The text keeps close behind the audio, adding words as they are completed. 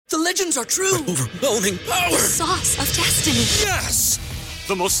The legends are true. Overwhelming power! Sauce of destiny. Yes!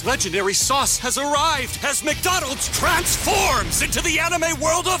 The most legendary sauce has arrived as McDonald's transforms into the anime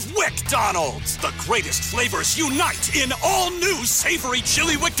world of WickDonald's. The greatest flavors unite in all new savory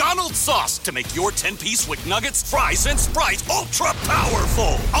chili McDonald's sauce to make your 10-piece Wick Nuggets, fries, and Sprite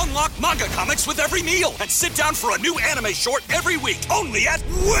ultra-powerful. Unlock manga comics with every meal and sit down for a new anime short every week only at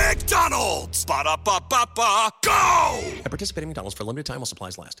WickDonald's. Ba-da-ba-ba-ba, go! At participating McDonald's for a limited time while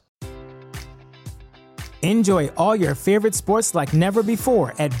supplies last. Enjoy all your favorite sports like never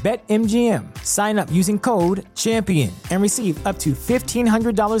before at BetMGM. Sign up using code CHAMPION and receive up to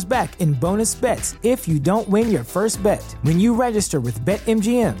 $1,500 back in bonus bets if you don't win your first bet. When you register with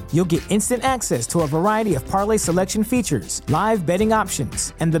BetMGM, you'll get instant access to a variety of parlay selection features, live betting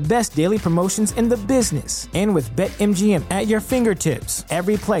options, and the best daily promotions in the business. And with BetMGM at your fingertips,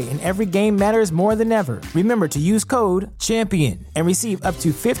 every play and every game matters more than ever. Remember to use code CHAMPION and receive up to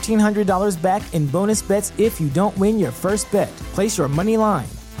 $1,500 back in bonus bets if you don't win your first bet. Place your money line,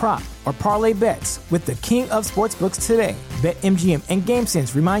 prop, or parlay bets with the king of sportsbooks today. BetMGM and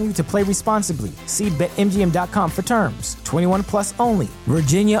GameSense remind you to play responsibly. See BetMGM.com for terms. 21 plus only.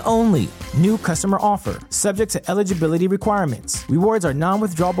 Virginia only. New customer offer. Subject to eligibility requirements. Rewards are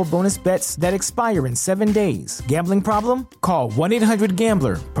non-withdrawable bonus bets that expire in 7 days. Gambling problem? Call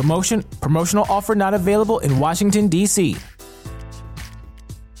 1-800-GAMBLER. Promotional offer not available in Washington, D.C.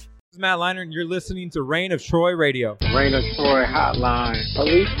 This is Matt Leinart, and you're listening to Reign of Troy Radio. Reign of Troy Hotline.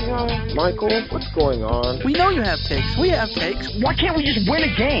 Alicia, Michael, what's going on? We know you have takes. We have takes. Why can't we just win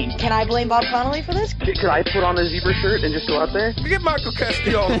a game? Can I blame Bob Connolly for this? Could I put on a zebra shirt and just go out there? Get Michael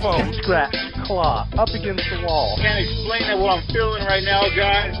Castillo on the phone. Scratch, claw, up against the wall. Can't explain that what I'm feeling right now,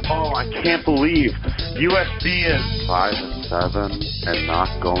 guys. Oh, I can't believe USC is 5-7 and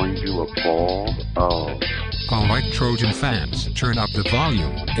not going to a bowl. Oh. All right, Trojan fans, turn up the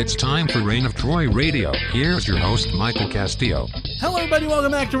volume. It's time for Reign of Troy Radio. Here's your host, Michael Castillo. Hello, everybody.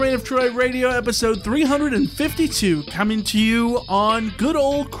 Welcome back to Reign of Troy Radio, episode 352, coming to you on good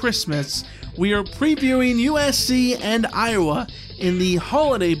old Christmas. We are previewing USC and Iowa in the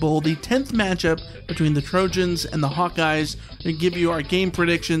Holiday Bowl, the 10th matchup between the Trojans and the Hawkeyes. We give you our game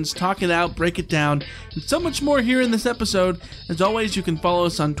predictions, talk it out, break it down, and so much more here in this episode. As always, you can follow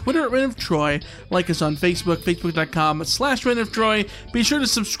us on Twitter at Reign of Troy, like us on Facebook, facebook.com/Reign of Troy. Be sure to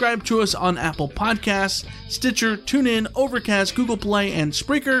subscribe to us on Apple Podcasts, Stitcher, TuneIn, Overcast, Google Play, and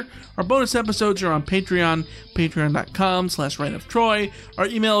Spreaker. Our bonus episodes are on Patreon, patreon.com/Reign of Troy. Our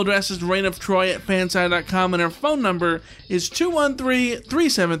email address is reignoftroy@fanside.com, and our phone number is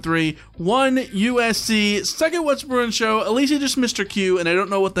 213-373-1USC. Second What's Brewing Show. Alicia just missed her cue, and I don't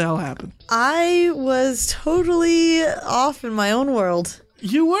know what the hell happened. I was totally off in my own world.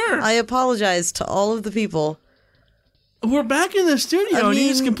 You were. I apologize to all of the people. We're back in the studio, and you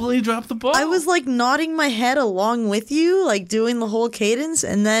just completely dropped the ball. I was like nodding my head along with you, like doing the whole cadence,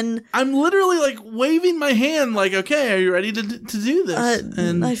 and then I'm literally like waving my hand, like, "Okay, are you ready to do this?"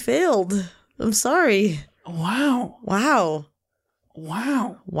 And I failed. I'm sorry. Wow. Wow.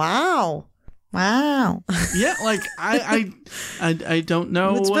 Wow. Wow. Wow. Yeah, like I don't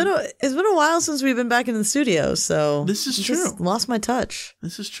know. It's been a while since we've been back in the studio, so this is true. Just lost my touch.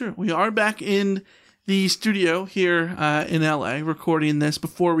 This is true. We are back in the studio here in LA, recording this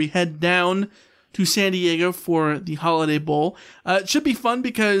before we head down to San Diego for the Holiday Bowl. It should be fun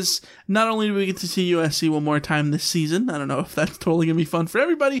because not only do we get to see USC one more time this season, I don't know if that's totally going to be fun for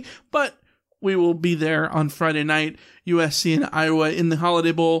everybody, but we will be there on Friday night, USC and Iowa in the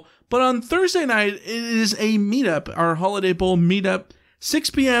Holiday Bowl. But on Thursday night, it is a meetup, our Holiday Bowl meetup,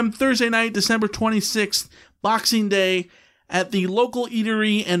 6 p.m. Thursday night, December 26th, Boxing Day, at the local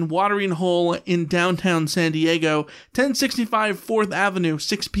eatery and watering hole in downtown San Diego, 1065 4th Avenue,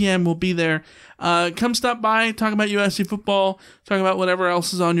 6 p.m. We'll be there. Come stop by, talk about USC football, talk about whatever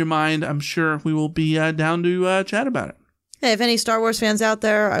else is on your mind. I'm sure we will be down to chat about it. Hey, if any Star Wars fans out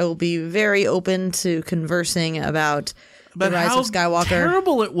there, I will be very open to conversing about the Rise of Skywalker. How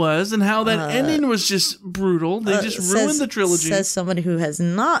terrible it was and how that ending was just brutal. They just ruined the trilogy. Says somebody who has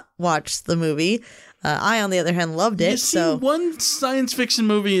not watched the movie. I, on the other hand, loved it. So one science fiction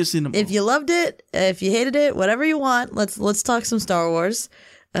movie is in a movie. If you loved it, if you hated it, whatever you want, let's talk some Star Wars.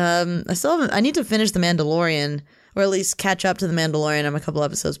 I need to finish The Mandalorian, or at least catch up to The Mandalorian. I'm a couple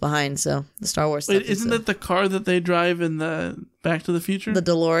episodes behind, so the Star Wars stuff. Wait, isn't that the car that they drive in the Back to the Future? The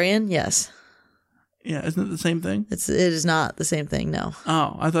DeLorean, yes. Yeah, isn't it the same thing? It is not the same thing, no.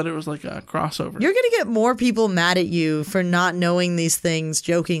 Oh, I thought it was like a crossover. You're going to get more people mad at you for not knowing these things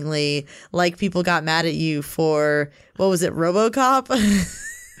jokingly, like people got mad at you for, what was it, RoboCop?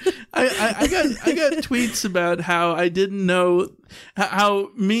 I got tweets about how I didn't know how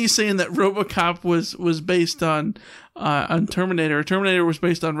me saying that RoboCop was based on Terminator. Terminator was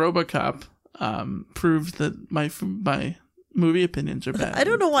based on RoboCop. Proved that my movie opinions are bad. I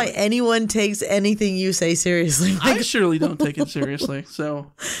don't know why anyone takes anything you say seriously. I surely don't take it seriously.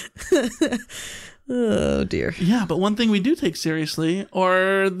 So. Oh, dear. Yeah, but one thing we do take seriously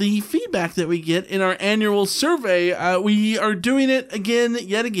are the feedback that we get in our annual survey. We are doing it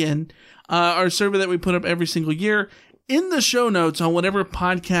yet again. Our survey that we put up every single year. In the show notes on whatever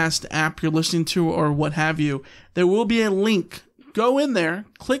podcast app you're listening to or what have you, there will be a link. Go in there,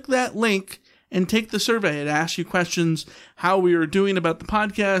 click that link, and take the survey. It asks you questions, how we are doing about the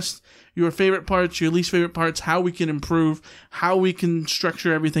podcast, your favorite parts, your least favorite parts, how we can improve, how we can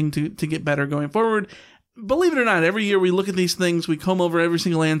structure everything to get better going forward. Believe it or not, every year we look at these things, we comb over every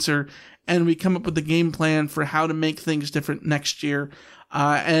single answer, and we come up with a game plan for how to make things different next year.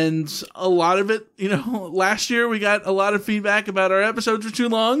 And a lot of it, last year we got a lot of feedback about our episodes were too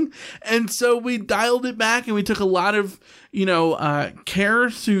long. And so we dialed it back and we took a lot of, care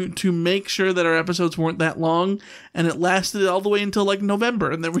to make sure that our episodes weren't that long. And it lasted all the way until like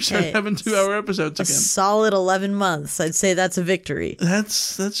November. And then we started having 2-hour episodes again. A solid 11 months. I'd say that's a victory.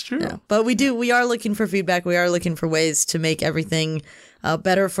 That's true. Yeah. But we are looking for feedback. We are looking for ways to make everything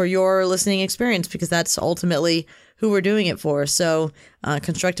better for your listening experience, because that's ultimately who we're doing it for. So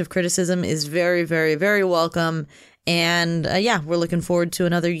constructive criticism is very, very, very welcome. And we're looking forward to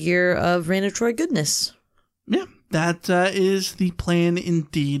another year of Reign of Troy goodness. Yeah, that is the plan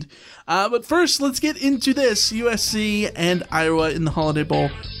indeed. But first, let's get into this. USC and Iowa in the Holiday Bowl.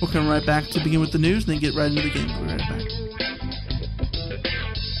 We'll come right back to begin with the news and then get right into the game. We'll be right back.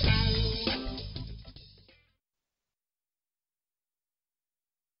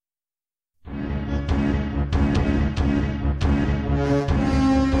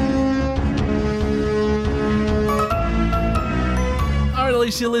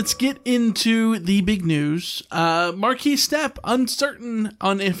 Alicia, let's get into the big news. Marquise Stepp uncertain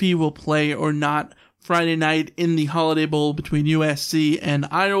on if he will play or not Friday night in the Holiday Bowl between USC and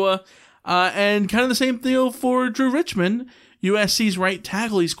Iowa. And kind of the same deal for Drew Richmond. USC's right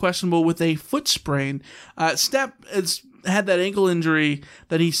tackle, he's questionable with a foot sprain. Stepp has had that ankle injury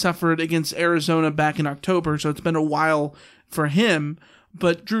that he suffered against Arizona back in October, so it's been a while for him.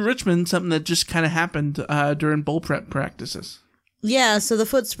 But Drew Richmond, something that just kind of happened during bowl prep practices. Yeah, so the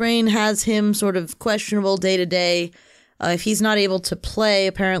foot sprain has him sort of questionable day to day. If he's not able to play,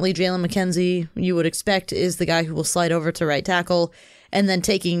 apparently Jalen McKenzie, you would expect, is the guy who will slide over to right tackle, and then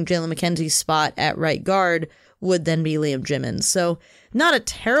taking Jalen McKenzie's spot at right guard would then be Liam Jimmons. So not a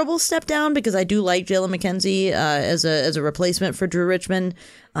terrible step down, because I do like Jalen McKenzie as a replacement for Drew Richmond,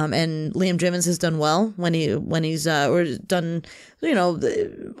 and Liam Jimmons has done well when he's done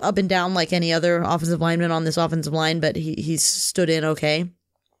up and down like any other offensive lineman on this offensive line, but he's stood in okay.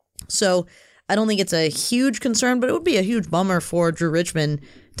 So I don't think it's a huge concern, but it would be a huge bummer for Drew Richmond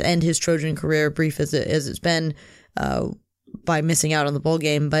to end his Trojan career, brief as it's been, by missing out on the bowl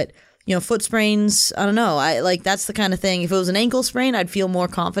game. But foot sprains, I don't know. That's the kind of thing. If it was an ankle sprain, I'd feel more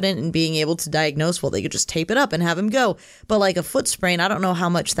confident in being able to diagnose, well, they could just tape it up and have him go. But like a foot sprain, I don't know how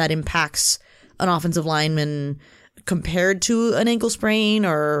much that impacts an offensive lineman compared to an ankle sprain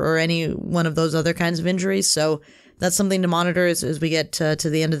or any one of those other kinds of injuries. So that's something to monitor as we get to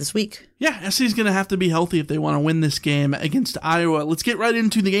the end of this week. Yeah, SC's going to have to be healthy if they want to win this game against Iowa. Let's get right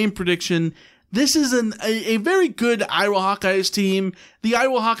into the game prediction. This is a very good Iowa Hawkeyes team. The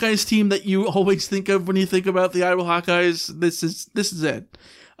Iowa Hawkeyes team that you always think of when you think about the Iowa Hawkeyes. This is it.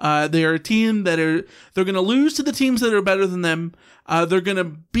 They are a team they're going to lose to the teams that are better than them. They're going to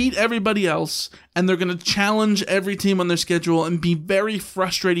beat everybody else, and they're going to challenge every team on their schedule and be very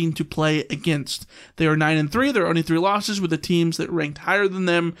frustrating to play against. They are 9-3. There are only 3 losses with the teams that ranked higher than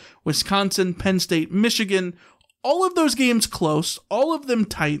them: Wisconsin, Penn State, Michigan. All of those games close, all of them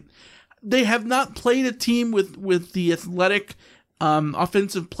tight. They have not played a team with the athletic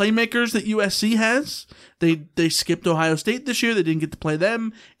offensive playmakers that USC has. They skipped Ohio State this year. They didn't get to play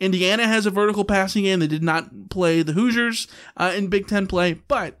them. Indiana has a vertical passing game. They did not play the Hoosiers in Big Ten play.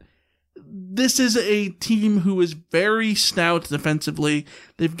 But this is a team who is very stout defensively.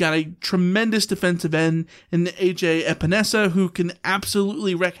 They've got a tremendous defensive end in AJ Epinesa, who can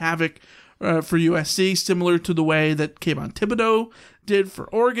absolutely wreak havoc for USC, similar to the way that Kayvon Thibodeau did for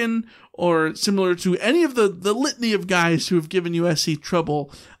Oregon, or similar to any of the litany of guys who have given USC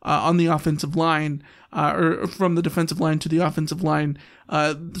trouble on the offensive line, or from the defensive line to the offensive line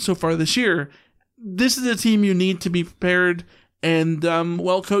so far this year. This is a team you need to be prepared and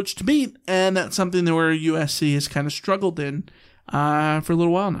well coached to beat, and that's something where USC has kind of struggled in for a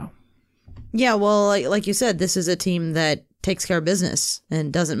little while now. Yeah, well, like you said, this is a team that takes care of business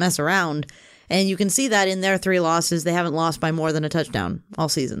and doesn't mess around. And you can see that in their 3 losses. They haven't lost by more than a touchdown all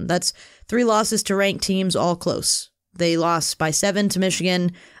season. That's 3 losses to ranked teams, all close. They lost by 7 to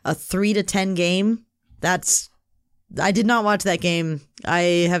Michigan, a 3-10 game. I did not watch that game.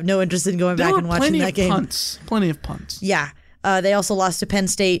 I have no interest in going back and watching that game. Plenty of punts. Yeah. They also lost to Penn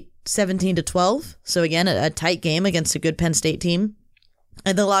State 17-12. So again, a tight game against a good Penn State team.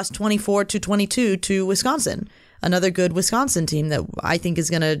 And they lost 24-22 to Wisconsin, another good Wisconsin team that I think is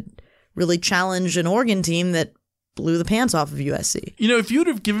going to really challenge an Oregon team that blew the pants off of USC. You know, if you would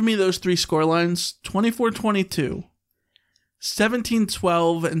have given me those 3 scorelines, 24-22,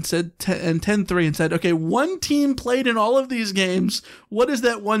 17-12, and said 10-3, and said, okay, one team played in all of these games. What is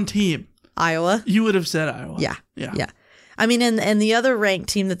that one team? Iowa. You would have said Iowa. Yeah. I mean, and the other ranked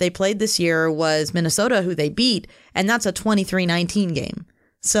team that they played this year was Minnesota, who they beat, and that's a 23-19 game.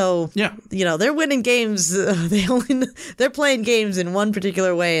 So, you know, they're winning games. They're playing games in one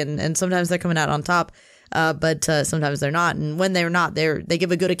particular way, and sometimes they're coming out on top, but sometimes they're not. And when they're not, they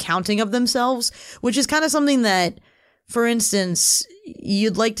give a good accounting of themselves, which is kind of something that, for instance,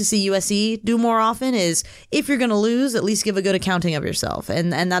 you'd like to see USC do more often, is if you're going to lose, at least give a good accounting of yourself.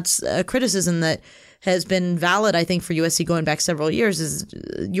 And that's a criticism that has been valid, I think, for USC going back several years, is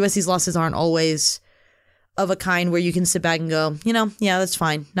USC's losses aren't always of a kind where you can sit back and go, you know, yeah, that's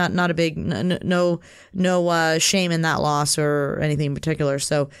fine. Not a big, no shame in that loss or anything in particular.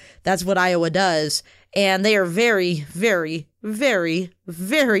 So that's what Iowa does. And they are very, very, very,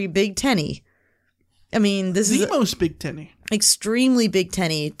 very Big Ten-y. I mean, this is the most Big Ten-y. Extremely Big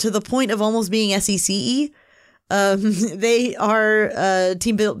Ten-y, to the point of almost being SEC-y. They are a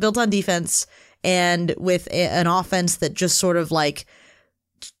team built on defense and with an offense that just sort of like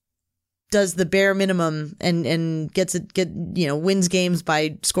does the bare minimum and wins games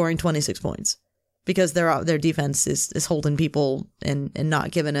by scoring 26 points because their defense is holding people and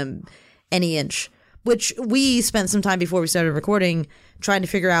not giving them any inch. Which we spent some time before we started recording trying to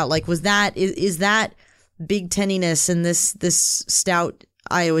figure out, like, is that Big Ten-iness and this stout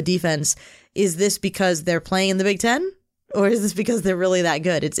Iowa defense, is this because they're playing in the Big Ten, or is this because they're really that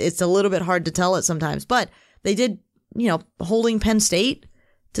good? It's a little bit hard to tell it sometimes, but they did, holding Penn State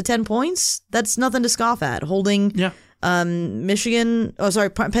to 10 points, that's nothing to scoff at. Holding Penn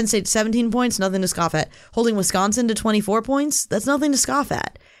State 17 points, nothing to scoff at. Holding Wisconsin to 24 points, that's nothing to scoff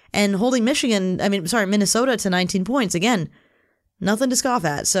at. And holding Minnesota to 19 points, again, nothing to scoff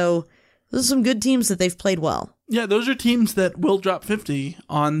at. So those are some good teams that they've played well. Yeah, those are teams that will drop 50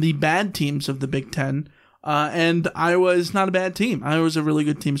 on the bad teams of the Big Ten. And Iowa is not a bad team. Iowa's a really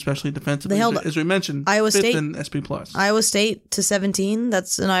good team, especially defensively. They held, as we mentioned, Iowa State in SP+. Iowa State to 17.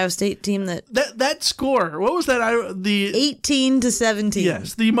 That's an Iowa State team that score. What was that? The 18-17.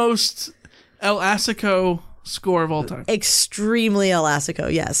 Yes, the most El Assico score of all time. Extremely El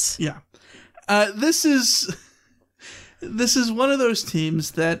Assico. Yes. Yeah. This is one of those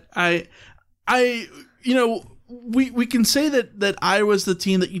teams that we can say that Iowa's the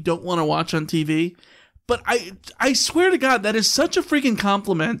team that you don't want to watch on TV. But I swear to God, that is such a freaking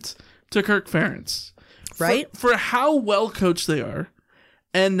compliment to Kirk Ferentz. Right? For how well coached they are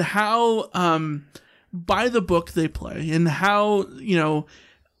and how by the book they play and how,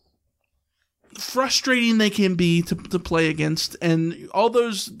 frustrating they can be to play against. And all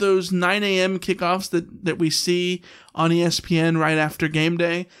those 9 a.m. kickoffs that we see on ESPN right after game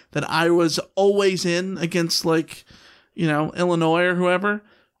day that Iowa's always in against Illinois or whoever.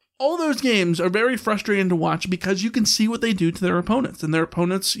 All those games are very frustrating to watch because you can see what they do to their opponents. And their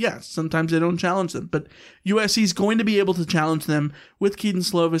opponents, yes, sometimes they don't challenge them. But USC is going to be able to challenge them with Keaton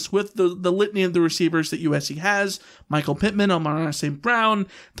Slovis, with the litany of the receivers that USC has. Michael Pittman, Amon-Ra St. Brown,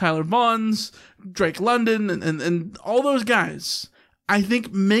 Tyler Vaughns, Drake London, and all those guys, I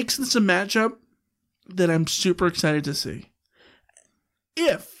think makes this a matchup that I'm super excited to see.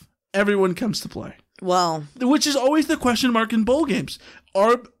 If everyone comes to play. Well, which is always the question mark in bowl games.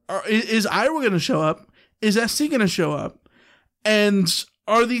 Is Iowa going to show up? Is SC going to show up? And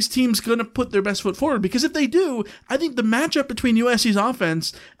are these teams going to put their best foot forward? Because if they do, I think the matchup between USC's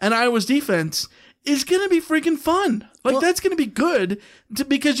offense and Iowa's defense is going to be freaking fun. That's going to be good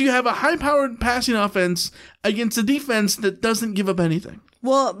because you have a high-powered passing offense against a defense that doesn't give up anything.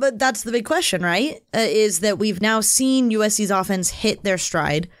 Well, but that's the big question, right? Is that we've now seen USC's offense hit their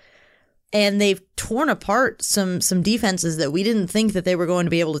stride. And they've torn apart some defenses that we didn't think that they were going to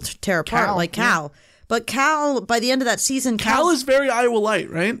be able to tear apart, like Cal. Yeah. But Cal, by the end of that season, Cal is very Iowa light,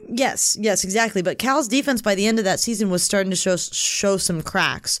 right? Yes, exactly. But Cal's defense by the end of that season was starting to show some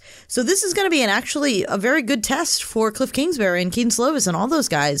cracks. So this is going to be actually a very good test for Cliff Kingsbury and Keaton Slovis and all those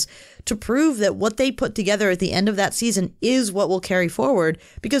guys to prove that what they put together at the end of that season is what will carry forward,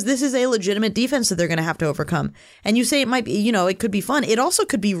 because this is a legitimate defense that they're going to have to overcome. And you say it might be, it could be fun. It also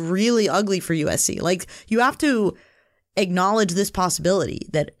could be really ugly for USC. Like, you have to acknowledge this possibility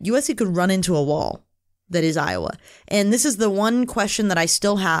that USC could run into a wall that is Iowa. And this is the one question that I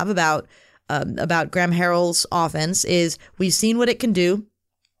still have about Graham Harrell's offense is we've seen what it can do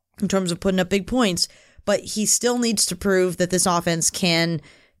in terms of putting up big points, but he still needs to prove that this offense can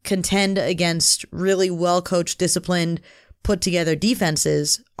contend against really well-coached, disciplined, put-together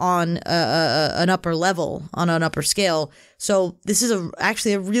defenses on an upper level, on an upper scale. So this is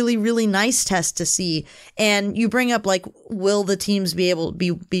actually a really, really nice test to see. And you bring up, like, will the teams be able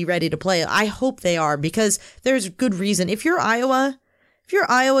to be ready to play? I hope they are, because there's good reason. If you're Iowa,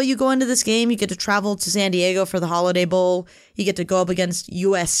 you go into this game, you get to travel to San Diego for the Holiday Bowl, you get to go up against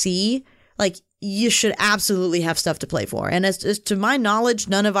USC, like, you should absolutely have stuff to play for. And as to my knowledge,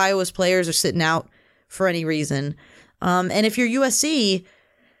 none of Iowa's players are sitting out for any reason. And if you're USC,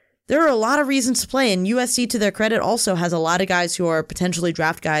 there are a lot of reasons to play. And USC, to their credit, also has a lot of guys who are potentially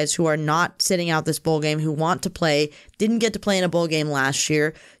draft guys who are not sitting out this bowl game, who want to play, didn't get to play in a bowl game last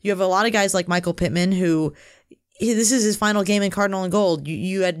year. You have a lot of guys like Michael Pittman, who this is his final game in Cardinal and Gold.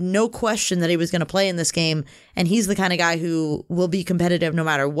 You had no question that he was going to play in this game, and he's the kind of guy who will be competitive no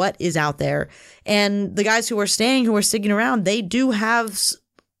matter what is out there. And the guys who are sticking around, they do have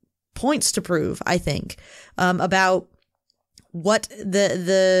points to prove, I think, about what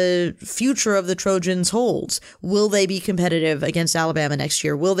the future of the Trojans holds. Will they be competitive against Alabama next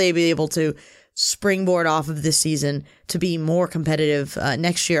year? Will they be able to springboard off of this season to be more competitive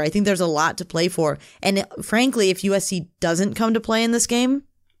next year? I think there's a lot to play for. And frankly, if USC doesn't come to play in this game,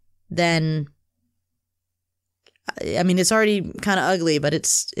 then, I mean, it's already kind of ugly, but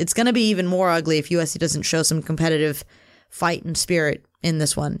it's going to be even more ugly if USC doesn't show some competitive fight and spirit in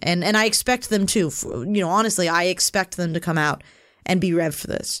this one. And I expect them to. Honestly, I expect them to come out and be revved for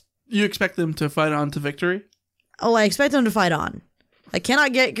this. You expect them to fight on to victory? Oh, I expect them to fight on. I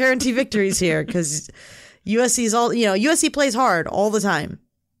cannot guarantee victories here because USC plays hard all the time.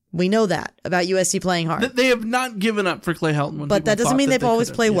 We know that about USC playing hard. They have not given up for Clay Helton. But that doesn't mean they've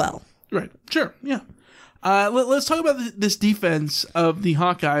always played well. Right. Sure. Yeah. Let's talk about this defense of the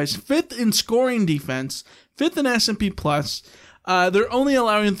Hawkeyes. 5th in scoring defense, 5th in S&P Plus. They're only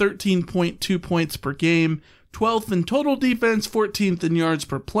allowing 13.2 points per game, 12th in total defense, 14th in yards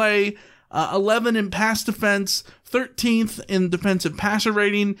per play, 11 in pass defense, 13th in defensive passer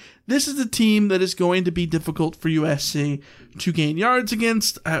rating. This is a team that is going to be difficult for USC to gain yards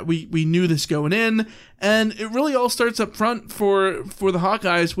against. We knew this going in, and it really all starts up front for the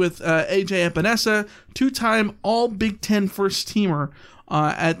Hawkeyes with AJ Epinesa, 2-time All Big Ten first teamer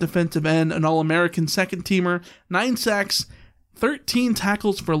at defensive end, an All-American second teamer, 9 sacks, 13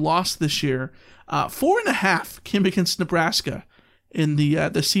 tackles for loss this year. 4.5 came against Nebraska in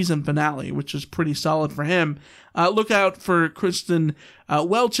the season finale, which is pretty solid for him. Look out for Kristen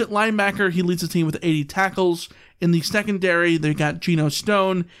Welch at linebacker. He leads the team with 80 tackles. In the secondary, they got Geno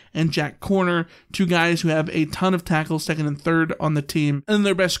Stone and Jack Corner, 2 guys who have a ton of tackles, 2nd and 3rd on the team. And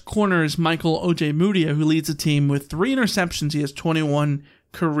their best corner is Michael Ojemudia, who leads the team with 3 interceptions. He has 21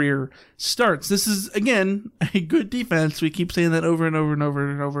 career starts. This is, again, a good defense. We keep saying that over and over and over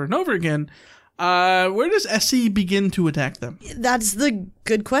and over and over again. Where does SC begin to attack them? That's the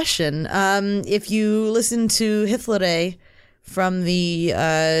good question. If you listen to Hiflade from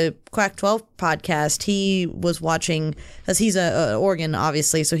the Quack 12 podcast, he was watching, because he's a Oregon,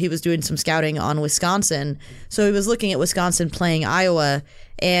 obviously, so he was doing some scouting on Wisconsin. So he was looking at Wisconsin playing Iowa,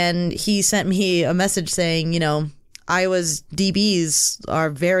 and he sent me a message saying, Iowa's DBs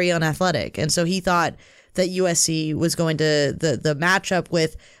are very unathletic. And so he thought that USC was going to, the matchup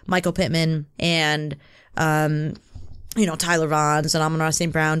with Michael Pittman and, Tyler Vaughns and Amon-Ra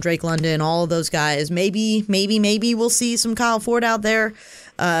St. Brown, Drake London, all of those guys. Maybe we'll see some Kyle Ford out there.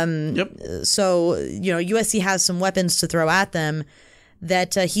 Yep. So, USC has some weapons to throw at them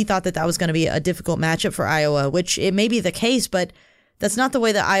that he thought that was going to be a difficult matchup for Iowa, which it may be the case, but that's not the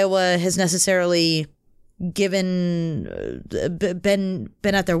way that Iowa has necessarily been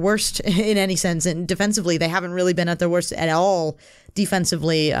at their worst in any sense. And defensively, they haven't really been at their worst at all.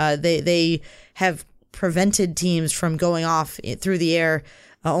 Defensively, they have prevented teams from going off through the air.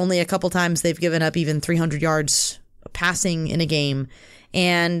 Only a couple times they've given up even 300 yards passing in a game.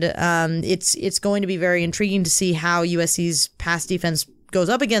 And it's going to be very intriguing to see how USC's pass defense goes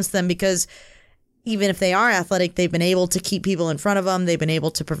up against them, because even if they are athletic, they've been able to keep people in front of them. They've been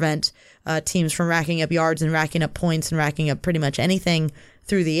able to prevent teams from racking up yards and racking up points and racking up pretty much anything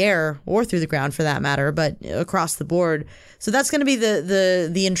through the air or through the ground for that matter, but across the board. So that's going to be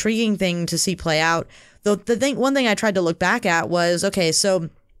the intriguing thing to see play out. Though one thing I tried to look back at was, okay, so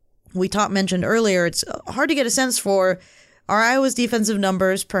we mentioned earlier, it's hard to get a sense for, are Iowa's defensive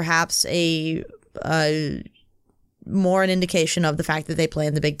numbers perhaps more an indication of the fact that they play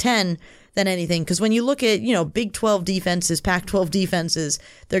in the Big Ten than anything? Because when you look at, Big 12 defenses, Pac-12 defenses,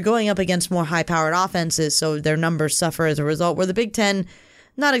 they're going up against more high-powered offenses, so their numbers suffer as a result, where the Big Ten,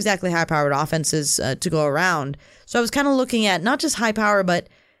 not exactly high-powered offenses to go around. So I was kind of looking at not just high power, but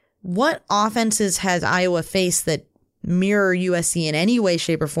what offenses has Iowa faced that mirror USC in any way,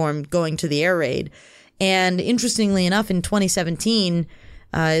 shape, or form going to the air raid. And interestingly enough, in 2017,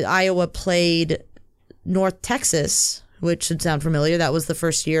 Iowa played North Texas, which should sound familiar. That was the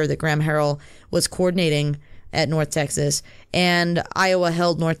first year that Graham Harrell was coordinating at North Texas, and Iowa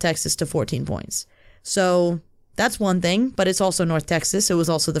held North Texas to 14 points. So that's one thing, but it's also North Texas. It was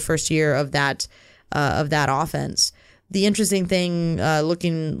also the first year of that offense. The interesting thing,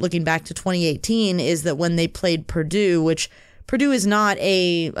 looking back to 2018, is that when they played Purdue, which Purdue is not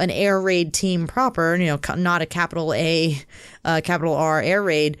an air raid team proper, not a capital A, capital R air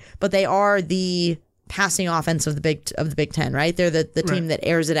raid, but they are the passing offense of the Big Ten, right? They're the team that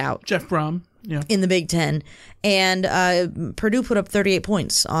airs it out. Jeff Brom, yeah, in the Big Ten, and Purdue put up 38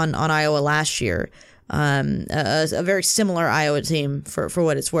 points on Iowa last year. A very similar Iowa team for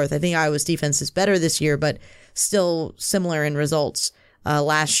what it's worth. I think Iowa's defense is better this year, but still similar in results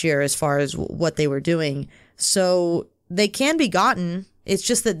last year as far as what they were doing. So they can be gotten. It's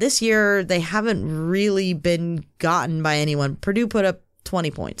just that this year they haven't really been gotten by anyone. Purdue put up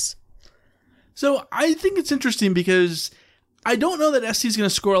 20 points. So I think it's interesting because I don't know that SC is going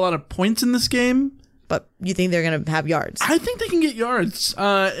to score a lot of points in this game. But you think they're going to have yards? I think they can get yards.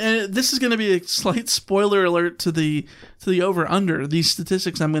 And this is going to be a slight spoiler alert to the over-under, these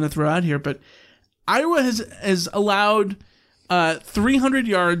statistics I'm going to throw out here. But Iowa has allowed 300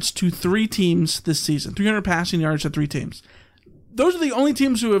 yards to 3 teams this season, 300 passing yards to 3 teams. Those are the only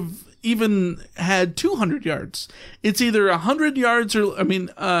teams who have even had 200 yards. It's either 100 yards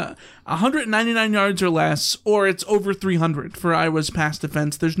 199 yards or less, or it's over 300 for Iowa's pass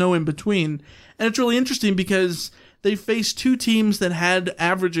defense. There's no in between. And it's really interesting because they faced 2 teams that had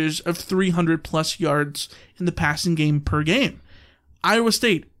averages of 300 plus yards in the passing game per game. Iowa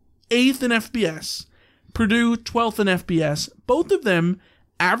State, 8th in FBS. Purdue, 12th in FBS. Both of them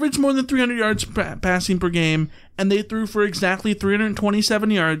averaged more than 300 yards passing per game, and they threw for exactly 327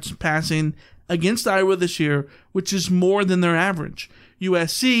 yards passing against Iowa this year, which is more than their average.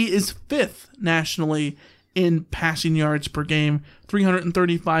 USC is 5th nationally in passing yards per game,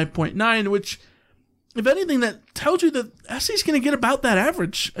 335.9, which, if anything, that tells you that SC is going to get about that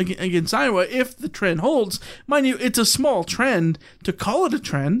average against Iowa if the trend holds. Mind you, it's a small trend to call it a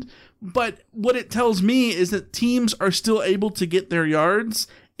trend, but what it tells me is that teams are still able to get their yards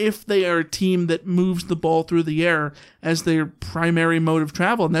if they are a team that moves the ball through the air as their primary mode of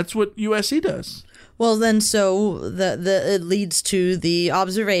travel, and that's what USC does. Well, then, so it leads to the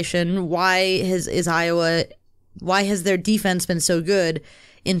observation: why has their defense been so good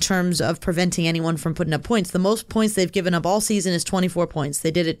in terms of preventing anyone from putting up points? The most points they've given up all season is 24 points. They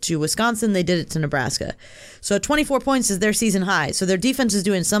did it to Wisconsin. They did it to Nebraska. So 24 points is their season high. So their defense is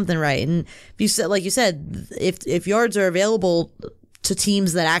doing something right. And like you said, if yards are available to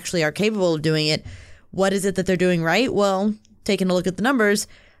teams that actually are capable of doing it, what is it that they're doing right? Well, taking a look at the numbers,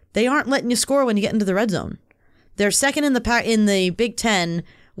 they aren't letting you score when you get into the red zone. They're second in the Big Ten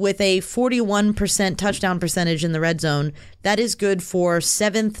with a 41% touchdown percentage in the red zone. That is good for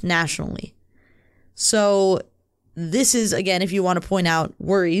 7th nationally. So this is, again, if you want to point out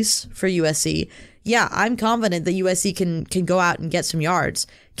worries for USC, yeah, I'm confident that USC can go out and get some yards.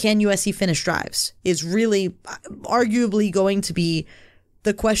 Can USC finish drives? Is really arguably going to be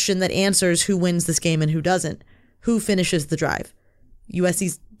the question that answers who wins this game and who doesn't. Who finishes the drive?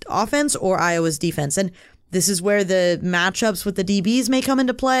 USC's offense or Iowa's defense? And this is where the matchups with the DBs may come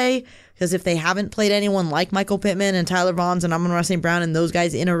into play, because if they haven't played anyone like Michael Pittman and Tyler Vaughns and Amon-Ra St. Brown and those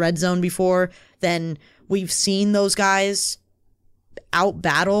guys in a red zone before, then we've seen those guys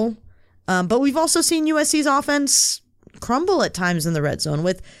out-battle. But we've also seen USC's offense crumble at times in the red zone,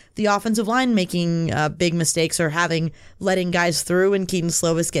 with the offensive line making big mistakes or letting guys through, and Keaton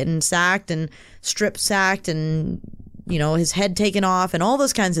Slovis getting sacked and strip sacked and his head taken off and all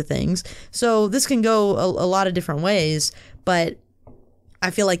those kinds of things. So this can go a lot of different ways, but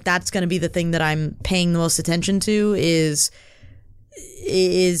I feel like that's going to be the thing that I'm paying the most attention to, is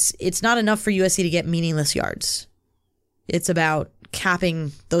it's not enough for USC to get meaningless yards. It's about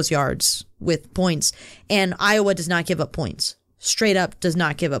capping those yards with points. And Iowa does not give up points. Straight up does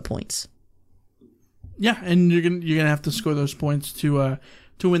not give up points. Yeah, and you're gonna have to score those points to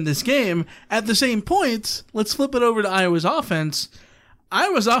win this game. At the same point, let's flip it over to Iowa's offense.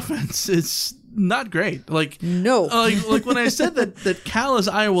 Iowa's offense is not great. Like no, like when I said that Cal is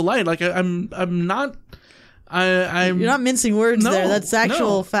Iowa light. Like I'm not. You're not mincing words there. That's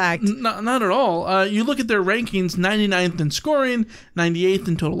actual fact. Not at all. You look at their rankings: 99th in scoring, 98th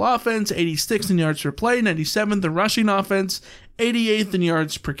in total offense, 86th in yards per play, 97th in rushing offense, 88th in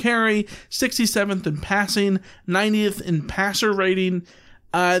yards per carry, 67th in passing, 90th in passer rating.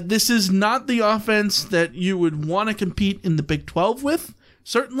 This is not the offense that you would want to compete in the Big 12 with.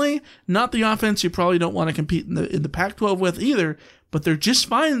 Certainly not the offense you probably don't want to compete in the Pac-12 with either. But they're just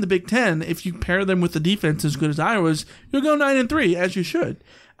fine in the Big Ten. If you pair them with a defense as good as Iowa's, you'll go 9-3, as you should.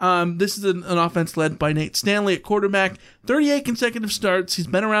 This is an offense led by Nate Stanley at quarterback. 38 consecutive starts. He's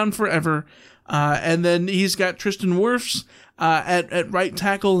been around forever. And then he's got Tristan Wirfs at right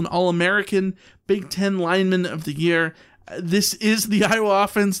tackle, an All-American, Big Ten lineman of the year. This is the Iowa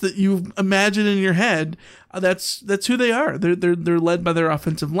offense that you imagine in your head. That's who they are. They're led by their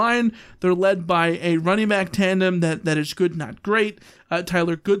offensive line. They're led by a running back tandem that is good, not great.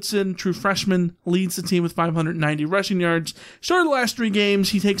 Tyler Goodson, true freshman, leads the team with 590 rushing yards. Started the last 3 games.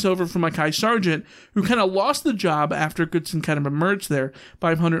 He takes over from Mekhi Sargent, who kind of lost the job after Goodson kind of emerged there.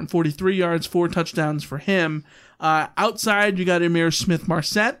 543 yards, 4 touchdowns for him. Outside, you got Amir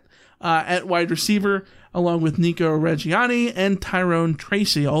Smith-Marset at wide receiver, along with Nico Reggiani and Tyrone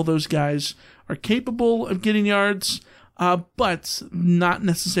Tracy. All those guys are capable of getting yards, but not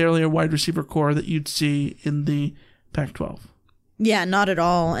necessarily a wide receiver core that you'd see in the Pac-12. Yeah, not at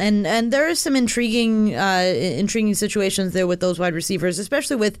all. And there is some intriguing situations there with those wide receivers,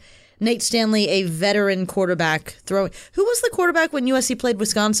 especially with Nate Stanley, a veteran quarterback throwing. Who was the quarterback when USC played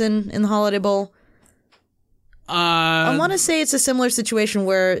Wisconsin in the Holiday Bowl? I want to say it's a similar situation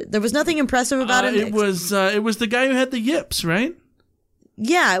where there was nothing impressive about him. It was the guy who had the yips, right?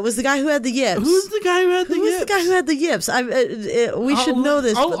 Yeah, it was the guy who had the yips. Who's the guy who had the yips? Who's the guy who had the yips? We should know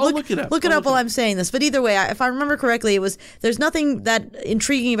this. I'll look it up. Look it up while I'm saying this. But either way, if I remember correctly, there's nothing that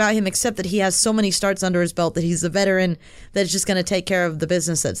intriguing about him except that he has so many starts under his belt that he's a veteran that's just going to take care of the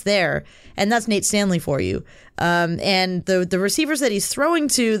business that's there. And that's Nate Stanley for you. And the receivers that he's throwing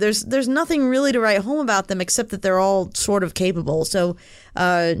to, there's nothing really to write home about them except that they're all sort of capable. So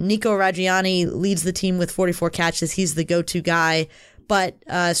Nico Reggiani leads the team with 44 catches. He's the go-to guy. But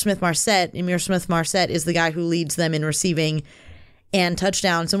Amir Smith-Marset is the guy who leads them in receiving and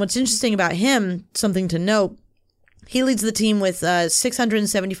touchdowns. And what's interesting about him, something to note, he leads the team with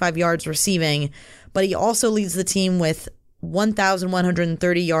 675 yards receiving, but he also leads the team with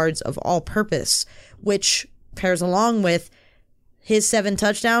 1,130 yards of all-purpose, which pairs along with his 7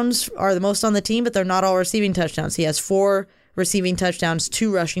 touchdowns are the most on the team, but they're not all receiving touchdowns. He has 4 receiving touchdowns,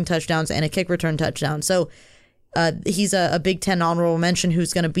 2 rushing touchdowns, and a kick return touchdown. So he's a Big Ten honorable mention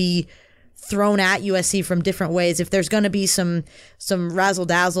who's going to be thrown at USC from different ways. If there's going to be some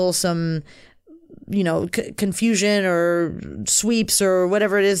razzle-dazzle, some confusion or sweeps or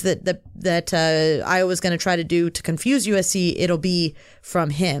whatever it is that Iowa's going to try to do to confuse USC, it'll be from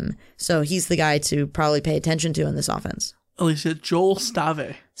him. So he's the guy to probably pay attention to in this offense. Alicia, Joel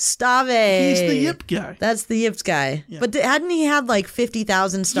Stave. Stave. He's the yip guy. That's the yips guy. Yeah. But hadn't he had like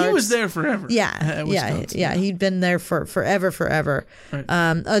 50,000 starts? He was there forever. Yeah. He'd been there for forever. Right.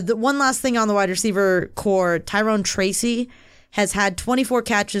 The one last thing on the wide receiver core, Tyrone Tracy has had 24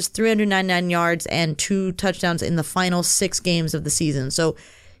 catches, 399 yards, and 2 touchdowns in the final 6 games of the season. So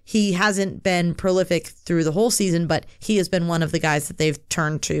he hasn't been prolific through the whole season, but he has been one of the guys that they've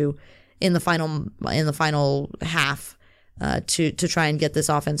turned to in the final half. To try and get this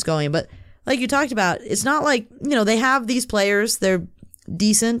offense going. But like you talked about, it's not like, they have these players, they're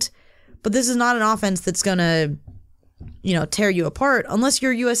decent, but this is not an offense that's going to, tear you apart unless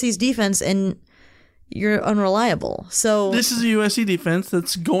you're USC's defense and you're unreliable. So this is a USC defense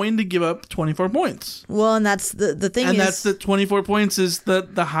that's going to give up 24 points. Well, and that's the thing. And that's the 24 points is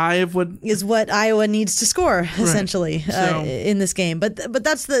the high of what Iowa needs to score, essentially, in this game. But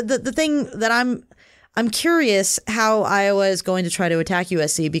that's the thing that I'm curious how Iowa is going to try to attack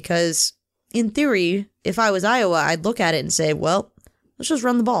USC because, in theory, if I was Iowa, I'd look at it and say, well, let's just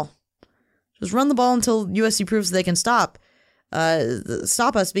run the ball. Just run the ball until USC proves they can stop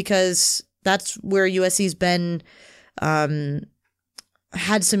us because that's where USC's been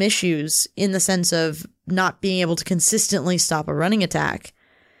had some issues in the sense of not being able to consistently stop a running attack.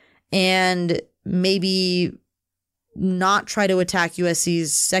 And maybe not try to attack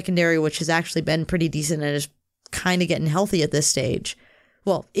USC's secondary, which has actually been pretty decent and is kind of getting healthy at this stage.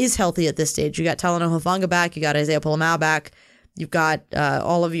 Well, is healthy at this stage. You got Talanoa Hufanga back. You got Isaiah Pola-Mao back. You've got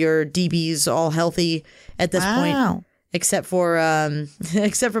all of your DBs all healthy at this point, except for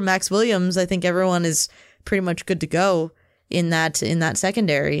Max Williams. I think everyone is pretty much good to go in that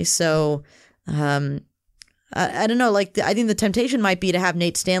secondary. So I don't know. Like I think the temptation might be to have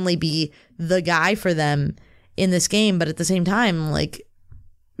Nate Stanley be the guy for them in this game, but at the same time, like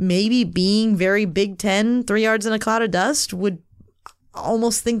maybe being very Big Ten, 3 yards in a cloud of dust would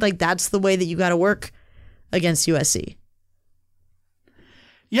almost think like that's the way that you got to work against USC.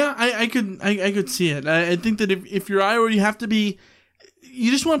 Yeah, I could see it. I think that if you're Iowa, you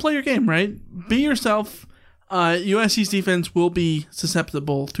just want to play your game, right? Be yourself. USC's defense will be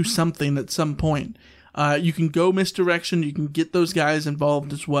susceptible to something at some point. You can go misdirection. You can get those guys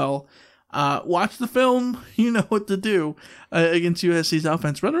involved as well. Watch the film. You know what to do against USC's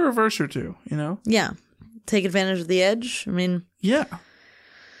offense. Run a reverse or two, you know? Yeah. Take advantage of the edge. I mean, yeah.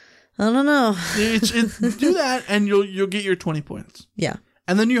 I don't know. Do that, and you'll get your 20 points. Yeah.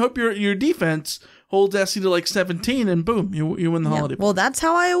 And then you hope your defense holds SC to like 17, and boom, you win the Holiday Bowl. Well, that's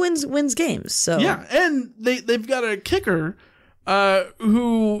how Iowa wins games. So yeah, and they've got a kicker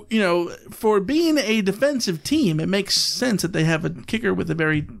who, you know, for being a defensive team, it makes sense that they have a kicker with a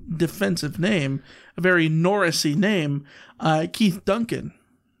very defensive name, a very Norris-y name, Keith Duncan.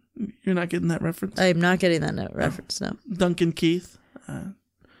 You're not getting that reference? I'm not getting that reference, no. Duncan Keith,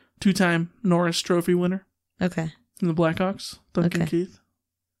 2-time Norris Trophy winner. Okay. In the Blackhawks, Duncan Keith.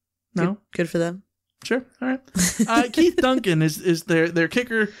 No? Good for them. Sure. All right. Keith Duncan is their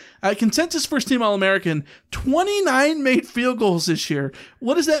kicker. Consensus first team All-American. 29 made field goals this year.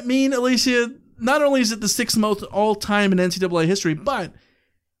 What does that mean, Alicia? Not only is it the 6th most all-time in NCAA history, but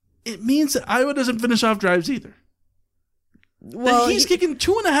it means that Iowa doesn't finish off drives either. Well, he's kicking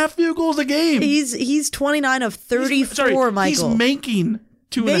 2.5 field goals a game. He's 29 of 34, Michael. He's making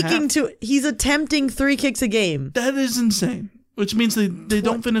 2.5. He's attempting 3 kicks a game. That is insane. Which means they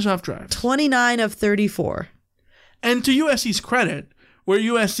don't finish off drives. 29 of 34. And to USC's credit, where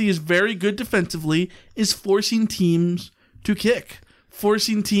USC is very good defensively, is forcing teams to kick.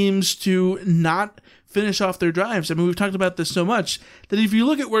 Forcing teams to not finish off their drives. I mean, we've talked about this so much that if you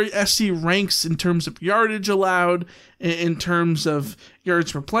look at where SC ranks in terms of yardage allowed, in terms of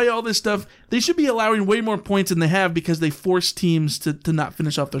yards per play, all this stuff, they should be allowing way more points than they have because they force teams to not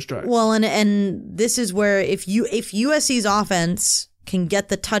finish off those drives. Well, and this is where if USC's offense can get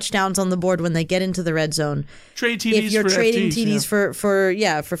the touchdowns on the board when they get into the red zone, trade TDs if you're trading FTs,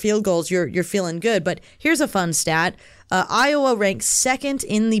 TDs for field goals, you're feeling good. But here's a fun stat. Iowa ranks 2nd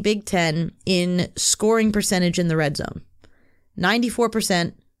in the Big Ten in scoring percentage in the red zone.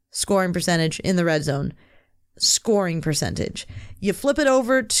 94% scoring percentage in the red zone. Scoring percentage. You flip it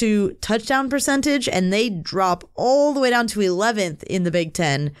over to touchdown percentage, and they drop all the way down to 11th in the Big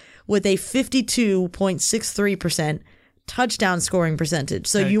Ten with a 52.63% touchdown scoring percentage.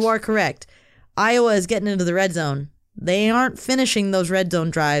 So you are correct. Iowa is getting into the red zone. They aren't finishing those red zone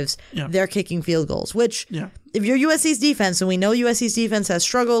drives. Yeah. They're kicking field goals, which if you're USC's defense, and we know USC's defense has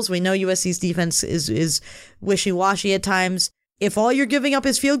struggles, we know USC's defense is wishy-washy at times. If all you're giving up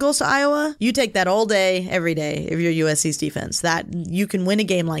is field goals to Iowa, you take that all day, every day if you're USC's defense. That you can win a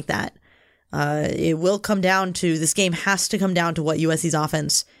game like that. It will come down to, this game has to come down to what USC's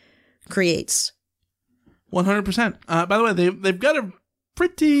offense creates. 100%. By the way, they've got a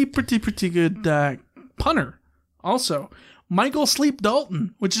pretty good punter also. Michael Sleep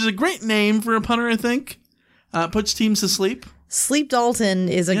Dalton, which is a great name for a punter, I think. Puts teams to sleep. Sleep Dalton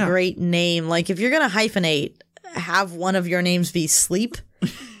is a great name. Like, if you're going to hyphenate, have one of your names be Sleep,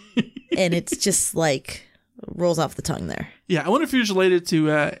 and it's just like rolls off the tongue there. Yeah, I wonder if he was related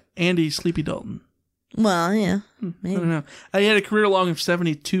to Andy Sleepy Dalton. Well, yeah, maybe. I don't know. He had a career long of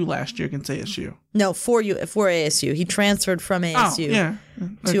 72 last year against ASU. No, for ASU. He transferred from ASU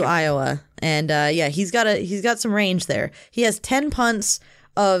to Iowa, and he's got some range there. He has 10 punts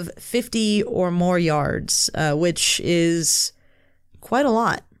of 50 or more yards, which is quite a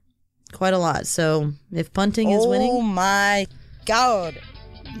lot. Quite a lot. So if punting is winning, oh my God.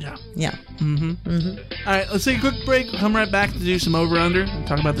 Yeah. Mm-hmm. All right, let's take a quick break. We'll come right back to do some over-under and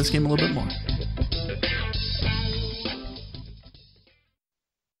talk about this game a little bit more.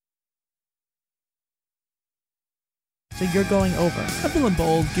 So you're going over. I'm feeling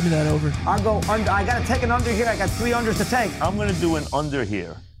bold. Give me that over. I'll go under. I got to take an under here. I got 3 unders to take. I'm going to do an under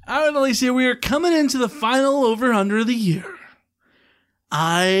here. All right, Alicia, we are coming into the final over-under of the year.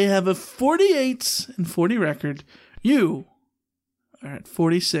 I have a 48-40 record. You are at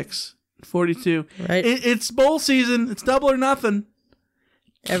 46-40. 42. Right. It's bowl season. It's double or nothing.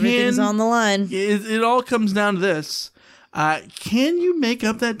 Everything's on the line. It all comes down to this. Can you make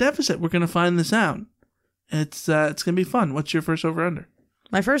up that deficit? We're going to find this out. It's going to be fun. What's your first over-under?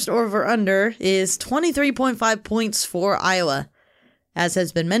 My first over-under is 23.5 points for Iowa. As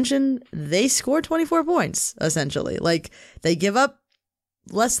has been mentioned, they score 24 points, essentially. Like, they give up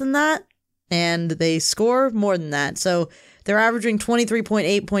less than that, and they score more than that. So they're averaging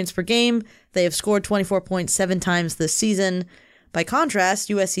 23.8 points per game. They have scored 24.7 times this season. By contrast,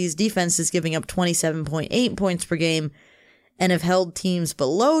 USC's defense is giving up 27.8 points per game and have held teams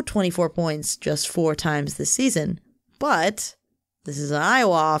below 24 points just 4 times this season. But this is an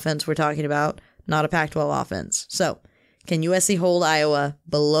Iowa offense we're talking about, not a Pac-12 offense. So, can USC hold Iowa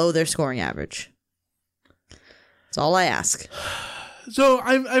below their scoring average? That's all I ask. So,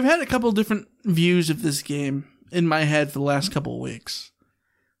 I've had a couple different views of this game in my head for the last couple of weeks.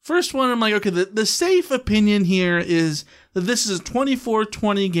 First one, I'm like, okay, the safe opinion here is that this is a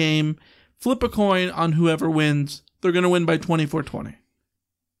 24-20 game. Flip a coin on whoever wins. They're going to win by 24-20.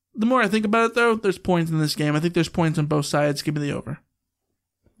 The more I think about it, though, there's points in this game. I think there's points on both sides. Give me the over.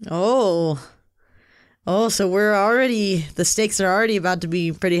 So the stakes are already about to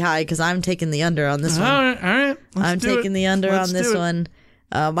be pretty high because I'm taking the under on this one. All right. I'm taking the under on this one.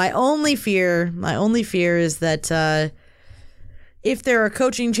 My only fear is that if there are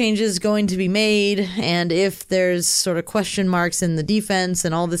coaching changes going to be made and if there's sort of question marks in the defense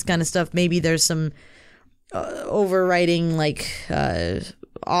and all this kind of stuff, maybe there's some overriding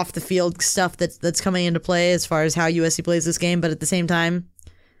off the field stuff that's coming into play as far as how USC plays this game. But at the same time,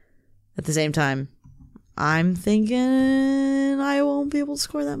 I'm thinking I won't be able to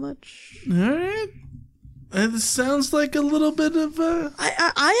score that much. All right. It sounds like a little bit of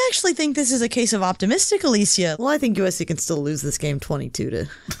I actually think this is a case of optimistic, Alicia. Well, I think USC can still lose this game 22-18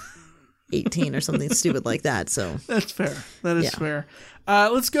 or something stupid like that. So that's fair. That is fair.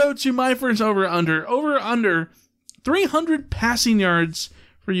 Let's go to my first over-under. Over-under 300 passing yards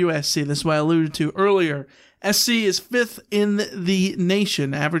for USC. This is what I alluded to earlier. SC is 5th in the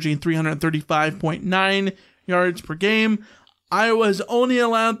nation, averaging 335.9 yards per game. Iowa has only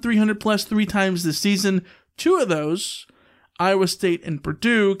allowed 300 plus 3 times this season. 2 of those, Iowa State and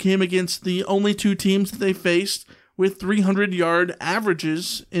Purdue, came against the only 2 teams that they faced with 300-yard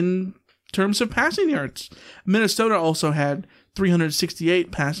averages in terms of passing yards. Minnesota also had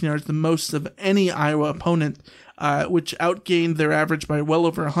 368 passing yards, the most of any Iowa opponent, which outgained their average by well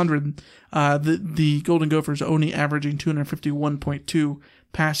over 100. The Golden Gophers only averaging 251.2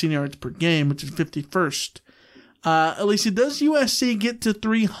 passing yards per game, which is 51st. Alicia, does USC get to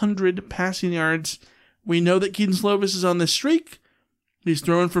 300 passing yards? We know that Keaton Slovis is on this streak. He's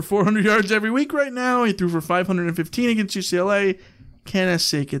throwing for 400 yards every week right now. He threw for 515 against UCLA. Can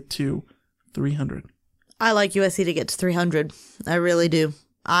SC get to 300? I like USC to get to 300. I really do.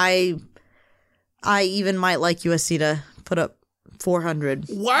 I even might like USC to put up 400.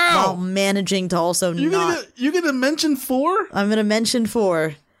 Wow. While managing to also you're going to mention 4? I'm going to mention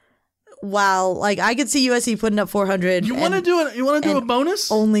 4. Wow, I could see USC putting up 400. You want to do a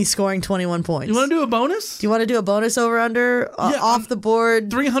bonus? Only scoring 21 points. You want to do a bonus? Do you want to do a bonus over under off the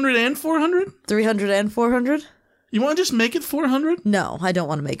board? 300 and 400? 300 and 400? You want to just make it 400? No, I don't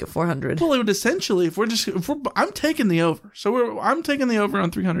want to make it 400. Well, it would essentially, I'm taking the over. So I'm taking the over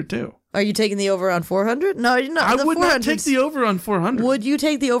on 300 too. Are you taking the over on 400? No, I would not take the over on 400. Would you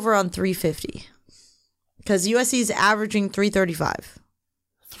take the over on 350? Because USC is averaging 335.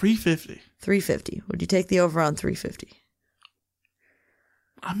 350. Would you take the over on 350?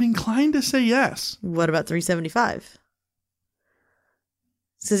 I'm inclined to say yes. What about 375?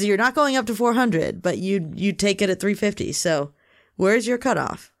 Says you're not going up to 400, but you take it at 350. So where's your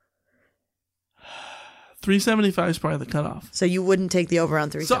cutoff? 375 is probably the cutoff. So you wouldn't take the over on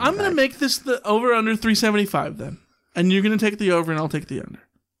 375. So I'm going to make this the over under 375 then. And you're going to take the over and I'll take the under.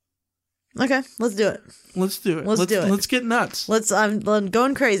 Okay, let's do it. Let's do it. Let's get nuts. I'm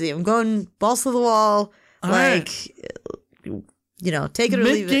going crazy. I'm going balls to the wall. All right. Take it or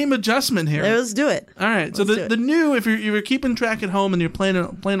leave it. Mid-game adjustment here. Let's do it. All right. So the new, if you're keeping track at home and you're playing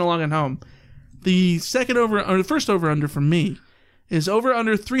along at home, the first over under for me is over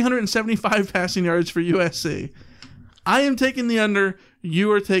under 375 passing yards for USC. I am taking the under.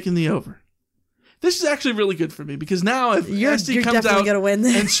 You are taking the over. This is actually really good for me because now if SC comes out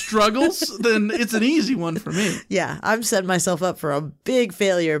and struggles, then it's an easy one for me. Yeah, I'm setting myself up for a big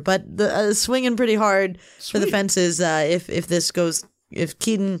failure, but swinging pretty hard for the fences if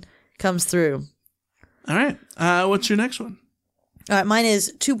Keaton comes through. All right. What's your next one? All right, mine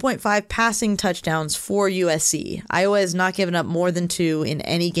is 2.5 passing touchdowns for USC. Iowa has not given up more than 2 in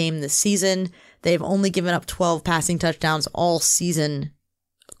any game this season. They've only given up 12 passing touchdowns all season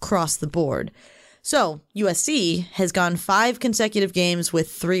across the board. So USC has gone 5 consecutive games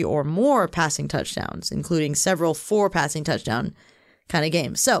with 3 or more passing touchdowns, including several 4 passing touchdown kind of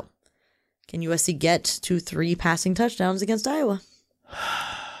games. So can USC get to 3 passing touchdowns against Iowa?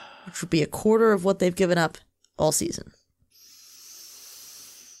 Which would be a quarter of what they've given up all season.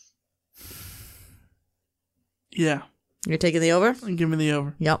 Yeah. You're taking the over? I'm giving the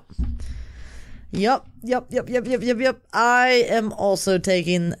over. Yep. I am also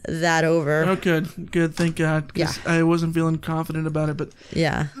taking that over. Oh, good. Good. Thank God. Because I wasn't feeling confident about it. But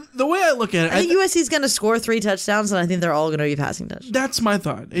yeah. The way I look at it, I think USC's going to score 3 touchdowns, and I think they're all going to be passing touchdowns. That's my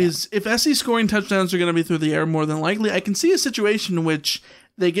thought, is if SC scoring touchdowns are going to be through the air more than likely, I can see a situation in which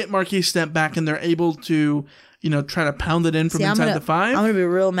they get Marquise Stemp back and they're able to, try to pound it in from inside the 5. I'm going to be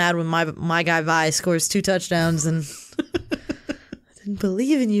real mad when my guy Vi scores 2 touchdowns, and I didn't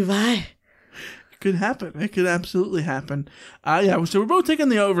believe in you, Vi. Could happen. It could absolutely happen. So we're both taking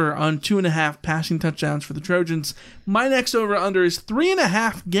the over on 2.5 passing touchdowns for the Trojans. My next over-under is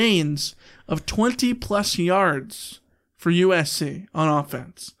 3.5 gains of 20-plus yards for USC on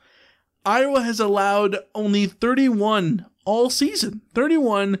offense. Iowa has allowed only 31 all season.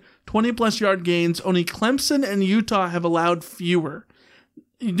 31 20-plus yard gains. Only Clemson and Utah have allowed fewer.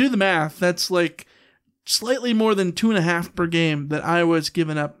 You do the math. That's like slightly more than 2.5 per game that Iowa's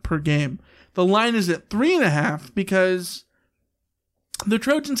given up per game. The line is at 3.5 because the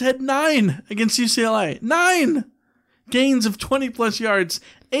Trojans had 9 against UCLA. 9 gains of 20-plus yards,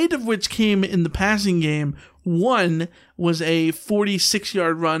 8 of which came in the passing game. 1 was a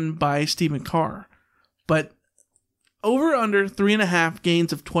 46-yard run by Stephen Carr. But over under 3.5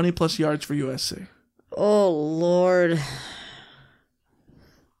 gains of 20-plus yards for USC. Oh, Lord.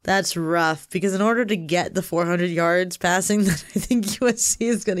 That's rough, because in order to get the 400 yards passing that I think USC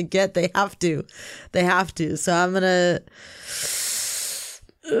is going to get, they have to. They have to. So I'm going to...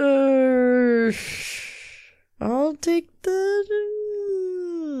 I'll take the...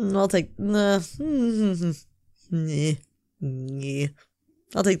 I'll take...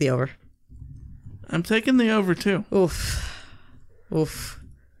 I'll take the over. I'm taking the over, too. Oof.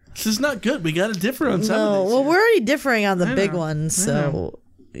 This is not good. We got to differ on some of these. Well, we're already differing on the big ones, so...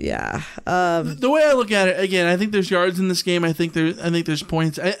 Yeah. The way I look at it, again, I think there's yards in this game. I think there's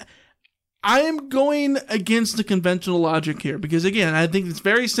points. I am going against the conventional logic here because, again, I think it's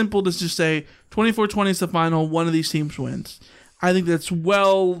very simple to just say 24-20 is the final. One of these teams wins. I think that's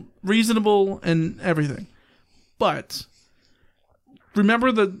well reasonable and everything. But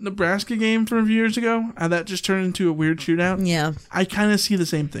remember the Nebraska game from a few years ago? How that just turned into a weird shootout? Yeah. I kind of see the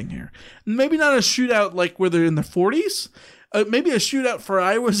same thing here. Maybe not a shootout like where they're in the 40s. Maybe a shootout for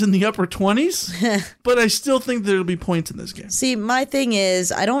Iowa's in the upper 20s, but I still think there'll be points in this game. See, my thing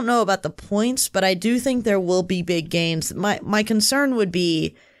is, I don't know about the points, but I do think there will be big games. My concern would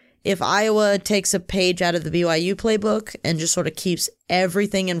be if Iowa takes a page out of the BYU playbook and just sort of keeps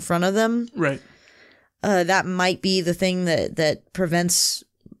everything in front of them. Right. That might be the thing that prevents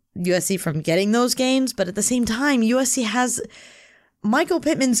USC from getting those gains. But at the same time, USC has... Michael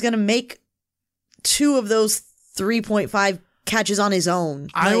Pittman's going to make 2 of those 3.5 catches on his own.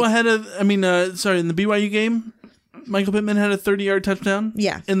 Iowa had in the BYU game, Michael Pittman had a 30-yard touchdown.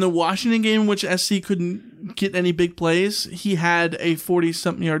 Yeah. In the Washington game, which SC couldn't get any big plays, he had a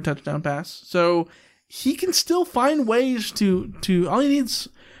 40-something yard touchdown pass. So he can still find ways to all he needs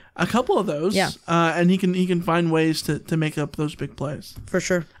a couple of those. Yeah. And he can find ways to make up those big plays. For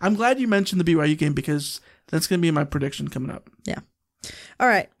sure. I'm glad you mentioned the BYU game because that's going to be my prediction coming up. Yeah. All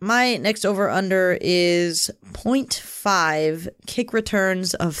right, my next over-under is 0.5 kick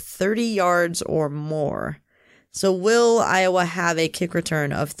returns of 30 yards or more. So will Iowa have a kick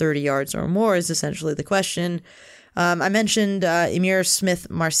return of 30 yards or more is essentially the question. I mentioned Emir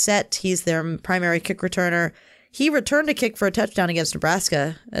Smith-Marset. He's their primary kick returner. He returned a kick for a touchdown against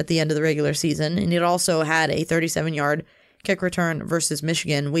Nebraska at the end of the regular season, and it also had a 37-yard kick return versus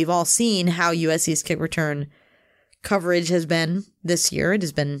Michigan. We've all seen how USC's kick return coverage has been this year. It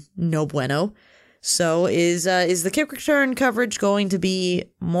has been no bueno. So is the kick return coverage going to be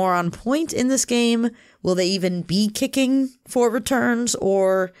more on point in this game? Will they even be kicking for returns,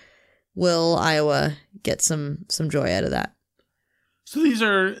 or will Iowa get some joy out of that? So these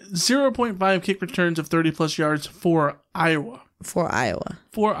are 0.5 kick returns of 30-plus yards for Iowa. For Iowa.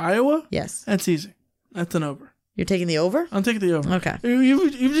 For Iowa? Yes. That's easy. That's an over. You're taking the over? I'm taking the over. Okay.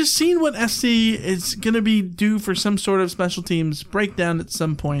 You've just seen what SC is going to be due for some sort of special teams breakdown at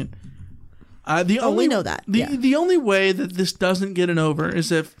some point. We know that. The only way that this doesn't get an over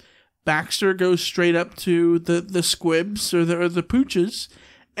is if Baxter goes straight up to the squibs or the pooches,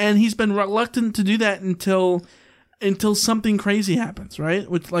 and he's been reluctant to do that until something crazy happens, right?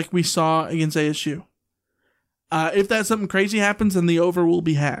 Which, like we saw against ASU. If that something crazy happens, then the over will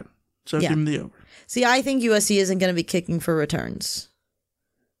be had. So give him the over. See, I think USC isn't going to be kicking for returns.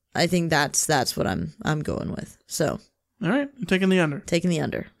 I think that's what I'm going with. So, all right, I'm taking the under. Taking the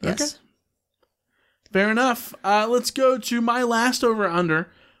under. Yes. Okay. Fair enough. Let's go to my last over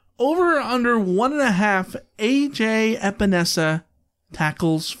under. Over under 1.5 AJ Epinesa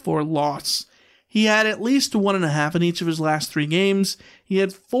tackles for loss. He had at least 1.5 in each of his last 3 games. He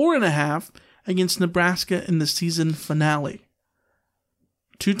had 4.5 against Nebraska in the season finale.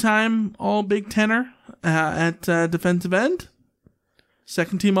 2-time All Big Tenner at defensive end.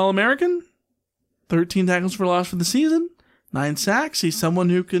 2nd-team All-American. 13 tackles for loss for the season. 9 sacks. He's someone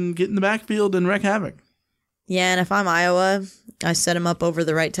who can get in the backfield and wreak havoc. Yeah, and if I'm Iowa, I set him up over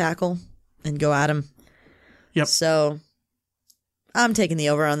the right tackle and go at him. Yep. So I'm taking the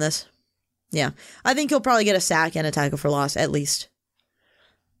over on this. Yeah. I think he'll probably get a sack and a tackle for loss, at least.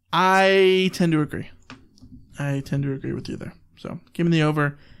 I tend to agree. With you there. So give me the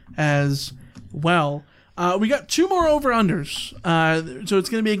over as well. We got 2 more over-unders. So it's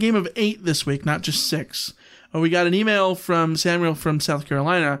going to be a game of 8 this week, not just 6. We got an email from Samuel from South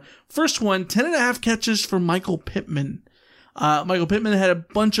Carolina. First one, 10.5 catches for Michael Pittman. Michael Pittman had a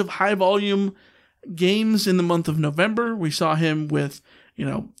bunch of high-volume games in the month of November. We saw him with,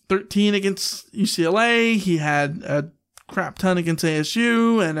 13 against UCLA. He had a crap ton against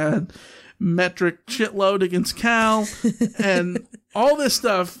ASU and a metric shitload against Cal. And all this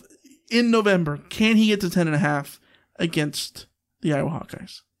stuff in November. Can he get to 10.5 against the Iowa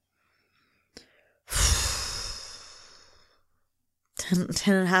Hawkeyes?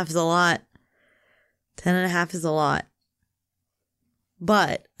 10.5 is a lot. 10.5 is a lot.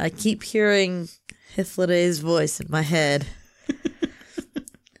 But I keep hearing Hifladay's voice in my head.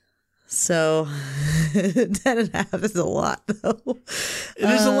 So 10.5 is a lot, though. It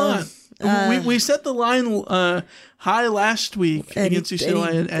is a lot. We set the line high last week against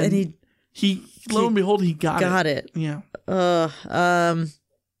UCLA, and he lo and behold, he got it. Yeah.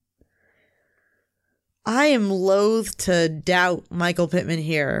 I am loath to doubt Michael Pittman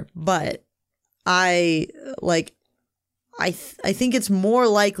here, but I think it's more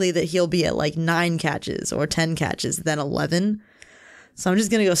likely that he'll be at like 9 catches or 10 catches than 11. So I'm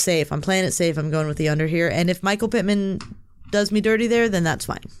just going to go safe. I'm playing it safe. I'm going with the under here. And if Michael Pittman does me dirty there, then that's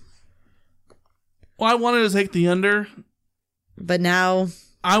fine. Well, I wanted to take the under. But now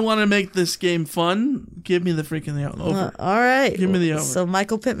I want to make this game fun. Give me the freaking over. All right. Give me the over. So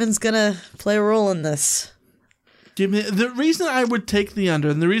Michael Pittman's going to play a role in this. Give me the reason I would take the under,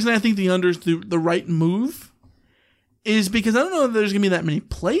 and the reason I think the under is the right move, is because I don't know if there's going to be that many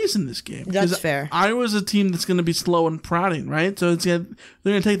plays in this game. That's fair. Iowa's a team that's going to be slow and prodding, right? So they're going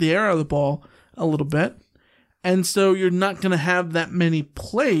to take the air out of the ball a little bit. And so you're not going to have that many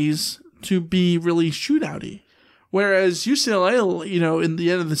plays to be really shootouty. Whereas UCLA, in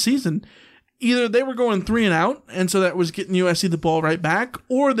the end of the season, either they were going 3 and out, and so that was getting USC the ball right back,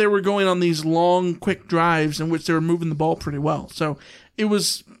 or they were going on these long, quick drives in which they were moving the ball pretty well. So it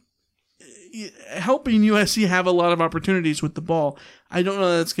was helping USC have a lot of opportunities with the ball. I don't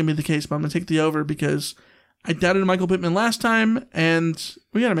know that's going to be the case, but I'm going to take the over because I doubted Michael Pittman last time, and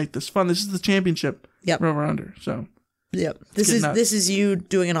we got to make this fun. This is the championship. Yep. Over under. So. Yep. This is you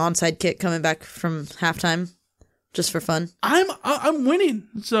doing an onside kick coming back from halftime, just for fun. I'm winning.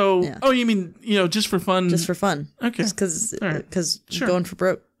 So. Yeah. Oh, you mean just for fun? Just for fun. Okay. Just because sure. Going for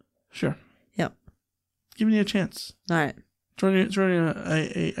broke. Sure. Yep. Give me a chance. All right. Throwing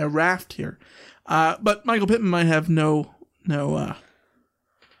a raft here. But Michael Pittman might have no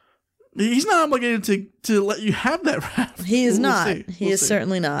he's not obligated to let you have that raft. He is not. He is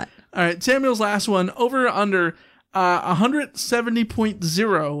certainly not. All right, Samuel's last one, over under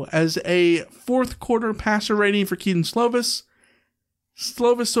 170.0 as a fourth quarter passer rating for Keaton Slovis.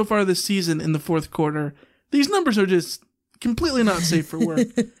 Slovis so far this season in the fourth quarter, these numbers are just completely not safe for work.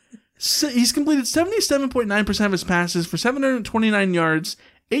 So he's completed 77.9% of his passes for 729 yards,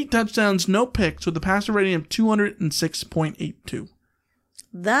 8 touchdowns, no picks, with a passer rating of 206.82.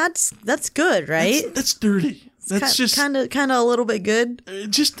 That's good, right? That's dirty. That's just kind of a little bit good.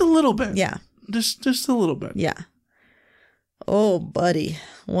 Just a little bit. Yeah. Just a little bit. Yeah. Oh, buddy,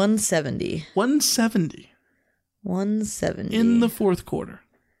 170. 170. 170 in the fourth quarter.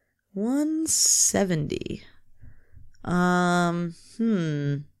 170.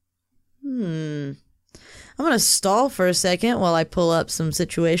 I'm going to stall for a second while I pull up some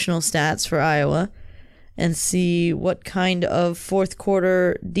situational stats for Iowa and see what kind of fourth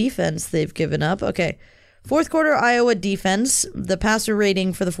quarter defense they've given up. Okay, fourth quarter Iowa defense, the passer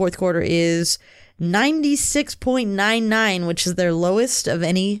rating for the fourth quarter is 96.99, which is their lowest of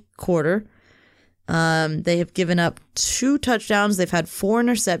any quarter. They have given up 2 touchdowns. They've had 4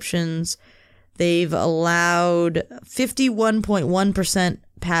 interceptions. They've allowed 51.1%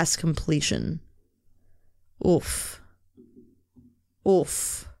 pass completion. Oof.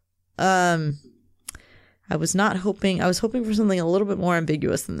 I was hoping for something a little bit more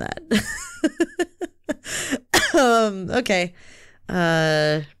ambiguous than that. Okay.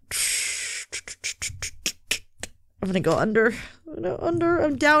 I'm gonna go under.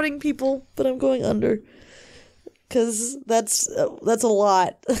 I'm doubting people, but I'm going under. Because that's a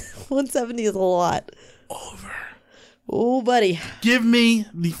lot. 170 is a lot. Over. Oh, buddy. Give me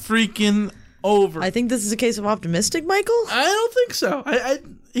the freaking over. I think this is a case of optimistic, Michael. I don't think so.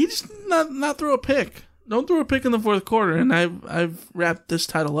 He just not throw a pick. Don't throw a pick in the fourth quarter, and I've wrapped this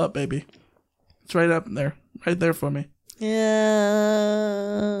title up, baby. It's right up there, right there for me.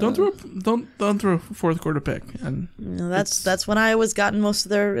 Yeah. Don't throw a fourth quarter pick. And that's when Iowa's gotten most of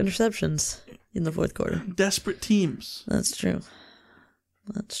their interceptions in the fourth quarter. Desperate teams. That's true.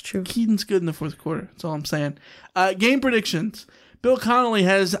 Keaton's good in the fourth quarter. That's all I'm saying. Game predictions. Bill Connolly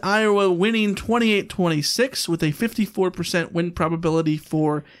has Iowa winning 28-26 with a 54% win probability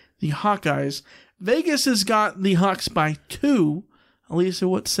for the Hawkeyes. Vegas has got the Hawks by 2. Elisa,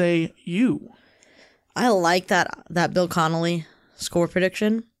 what say you? I like that Bill Connolly score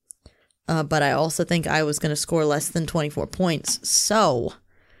prediction, but I also think Iowa's going to score less than 24 points. So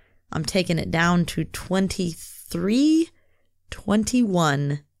I'm taking it down to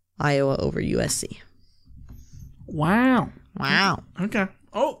 23-21 Iowa over USC. Wow. Okay.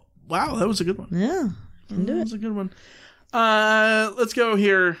 Oh, wow. That was a good one. Yeah. Can do it. That was a good one. Let's go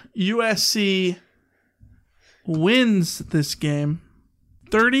here. USC wins this game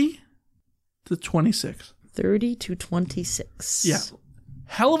 30-26. 30-26. Yeah.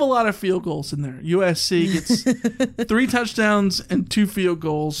 Hell of a lot of field goals in there. USC gets 3 touchdowns and 2 field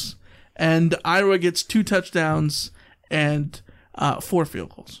goals, and Iowa gets 2 touchdowns and 4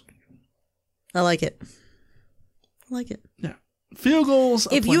 field goals. I like it. Yeah. Field goals.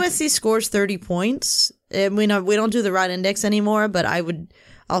 If USC scores 30 points, and we don't do the rod index anymore, but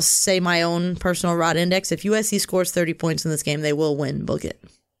I'll say my own personal rod index. If USC scores 30 points in this game, they will win. Book it.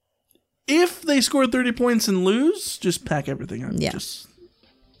 If they score 30 points and lose, just pack everything up. Yeah.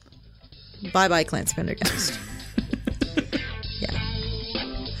 Bye-bye, Clance Pendergast.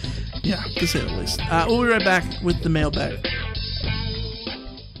 Yeah, to say the least. We'll be right back with the mailbag.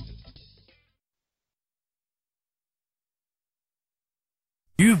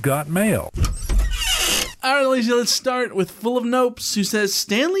 You've got mail. All right, Alicia, let's start with Full of Nopes, who says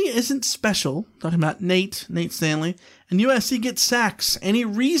Stanley isn't special. Talking about Nate Stanley. And USC gets sacks. Any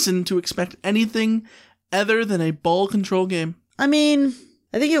reason to expect anything other than a ball control game? I mean,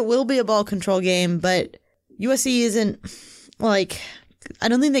 I think it will be a ball control game, but USC isn't, I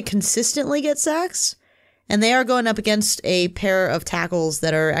don't think they consistently get sacks. And they are going up against a pair of tackles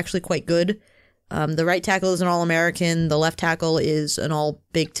that are actually quite good. The right tackle is an All-American. The left tackle is an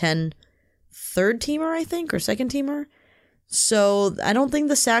All-Big Ten third-teamer, I think, or second-teamer. So I don't think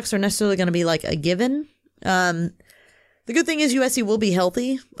the sacks are necessarily going to be like a given. The good thing is USC will be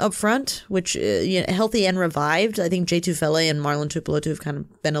healthy up front, which healthy and revived. I think J. Tufele and Marlon Tuipulotu have kind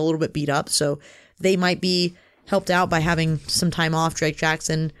of been a little bit beat up, so they might be helped out by having some time off. Drake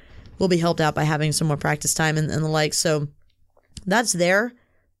Jackson will be helped out by having some more practice time and the like. So that's there.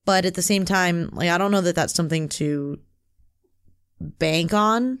 But at the same time, I don't know that that's something to bank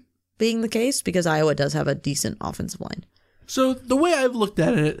on being the case, because Iowa does have a decent offensive line. So the way I've looked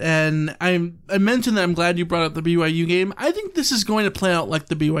at it, and I mentioned that I'm glad you brought up the BYU game, I think this is going to play out like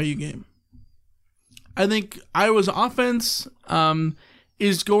the BYU game. I think Iowa's offense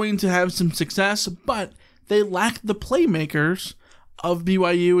is going to have some success, but they lack the playmakers of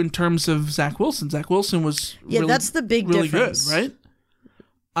BYU in terms of Zach Wilson. Zach Wilson was that's the big really difference. Good, right?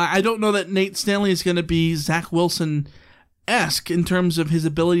 I don't know that Nate Stanley is going to be Zach Wilson-esque in terms of his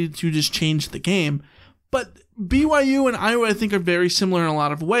ability to just change the game. But BYU and Iowa, I think, are very similar in a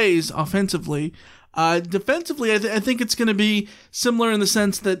lot of ways offensively. Defensively, I think it's going to be similar in the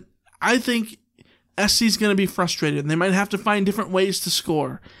sense that I think SC is going to be frustrated, and they might have to find different ways to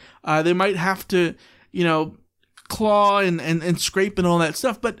score. They might have to, claw and scrape and all that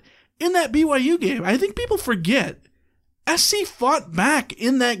stuff. But in that BYU game, I think people forget SC fought back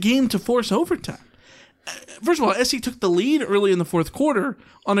in that game to force overtime. First of all, SC took the lead early in the fourth quarter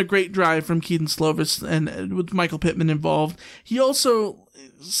on a great drive from Keaton Slovis and with Michael Pittman involved.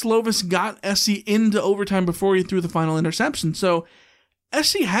 Slovis got SC into overtime before he threw the final interception. So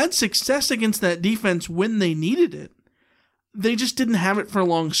SC had success against that defense when they needed it. They just didn't have it for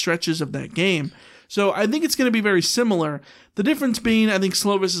long stretches of that game. So I think it's going to be very similar. The difference being, I think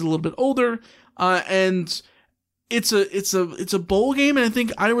Slovis is a little bit older, and it's a bowl game, and I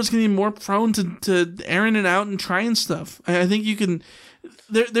think Iowa's going to be more prone to airing it out and trying stuff. I think you can.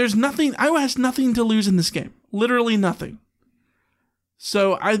 There's nothing. Iowa has nothing to lose in this game. Literally nothing.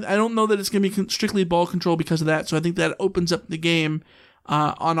 So I don't know that it's going to be strictly ball control because of that. So I think that opens up the game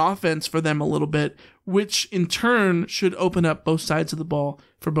on offense for them a little bit, which in turn should open up both sides of the ball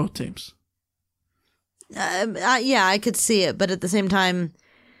for both teams. Yeah, I could see it, but at the same time,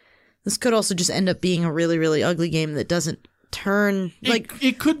 this could also just end up being a really, really ugly game that doesn't turn like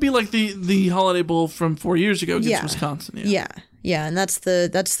it could be like the Holiday Bowl from 4 years ago against Wisconsin. Yeah, and that's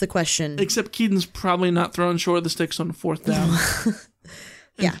the question. Except Keaton's probably not throwing short of the sticks on the fourth down.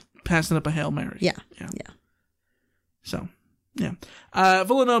 Passing up a Hail Mary. Yeah. So, yeah.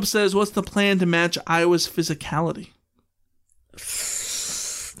 Villanova says, "What's the plan to match Iowa's physicality?"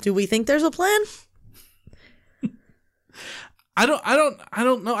 Do we think there's a plan? I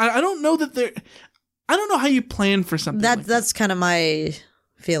don't know. I don't know that there. I don't know how you plan for something. That's kind of my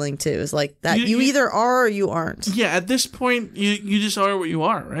feeling too. Is like that you either are or you aren't. Yeah, at this point, you just are what you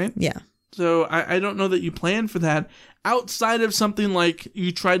are, right? Yeah. So I don't know that you plan for that outside of something like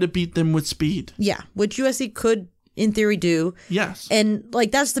you try to beat them with speed. Yeah, which USC could, in theory, do. Yes. And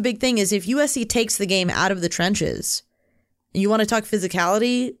like that's the big thing is if USC takes the game out of the trenches, and you want to talk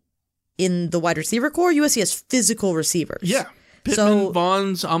physicality in the wide receiver core, USC has physical receivers. Yeah. Pittman,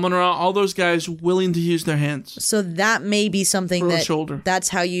 Vaughns, Amon-Ra, all those guys willing to use their hands. So that may be something that's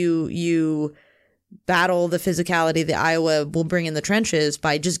how you battle the physicality that Iowa will bring in the trenches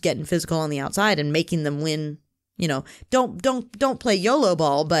by just getting physical on the outside and making them win. You know, don't play YOLO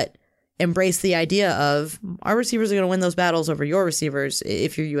ball, but embrace the idea of our receivers are going to win those battles over your receivers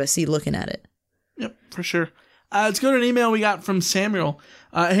if you're USC looking at it. Yep, for sure. Let's go to an email we got from Samuel.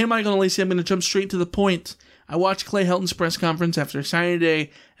 Hey, Michael and Lacey, I'm going to jump straight to the point. I watched Clay Helton's press conference after signing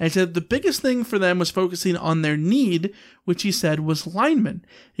day, and he said the biggest thing for them was focusing on their need, which he said was linemen.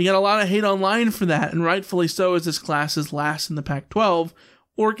 He got a lot of hate online for that, and rightfully so, as this class is last in the Pac-12.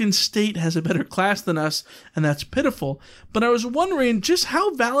 Oregon State has a better class than us, and that's pitiful. But I was wondering just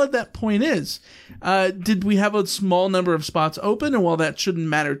how valid that point is. Did we have a small number of spots open? And while that shouldn't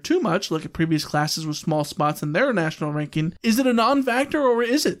matter too much, look at previous classes with small spots in their national ranking. Is it a non-factor or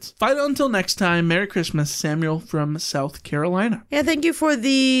is it? Fight on until next time. Merry Christmas, Samuel from South Carolina. Yeah, thank you for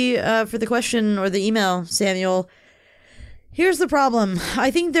the question or the email, Samuel. Here's the problem. I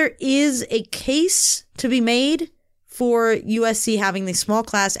think there is a case to be made for USC having the small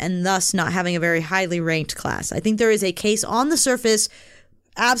class and thus not having a very highly ranked class. I think there is a case on the surface,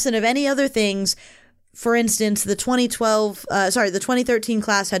 absent of any other things. For instance, the 2013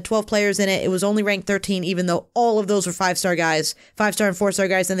 class had 12 players in it. It was only ranked 13, even though all of those were 5-star guys, 5-star and 4-star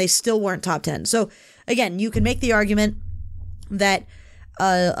guys, and they still weren't top 10. So again, you can make the argument that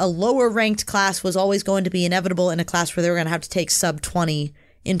a lower ranked class was always going to be inevitable in a class where they were going to have to take sub 20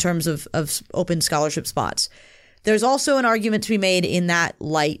 in terms of open scholarship spots. There's also an argument to be made in that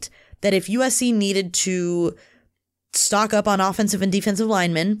light that if USC needed to stock up on offensive and defensive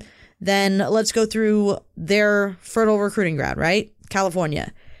linemen, then let's go through their fertile recruiting ground, right?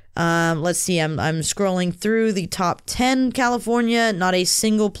 California. Let's see, I'm scrolling through the top 10 California, not a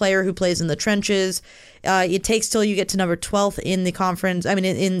single player who plays in the trenches. It takes till you get to number 12th in the conference,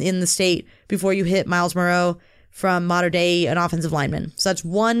 in the state before you hit Miles Moreau from Mater Dei, an offensive lineman. So that's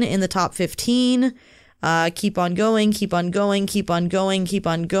one in the top 15. Keep on going.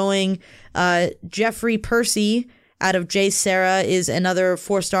 Jeffrey Percy out of J. Sarah is another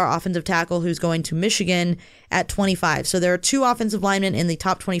 4-star offensive tackle who's going to Michigan at 25. So there are 2 offensive linemen in the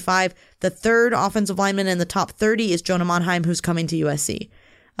top 25. The third offensive lineman in the top 30 is Jonah Monheim, who's coming to USC.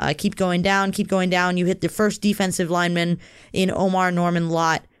 Keep going down. You hit the first defensive lineman in Omar Norman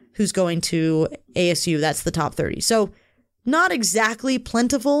Lott, who's going to ASU. That's the top 30. So not exactly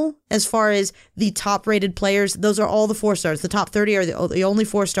plentiful as far as the top-rated players. Those are all the 4-stars. The top 30 are the only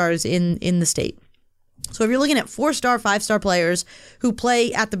 4-stars in the state. So if you're looking at 4-star, 5-star players who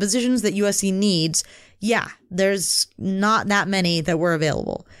play at the positions that USC needs, yeah, there's not that many that were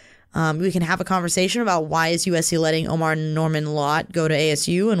available. We can have a conversation about why is USC letting Omar Norman Lott go to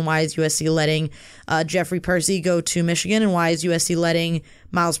ASU, and why is USC letting Jeffrey Percy go to Michigan, and why is USC letting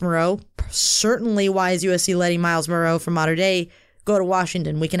Miles Moreau? Certainly, why is USC letting Miles Moreau from Mater Dei go to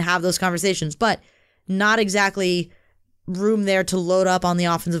Washington? We can have those conversations, but not exactly room there to load up on the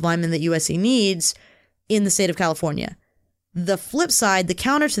offensive linemen that USC needs in the state of California. The flip side, the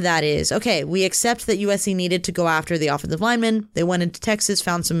counter to that is, okay, we accept that USC needed to go after the offensive linemen. They went into Texas,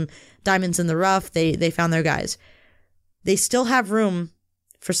 found some diamonds in the rough. They found their guys. They still have room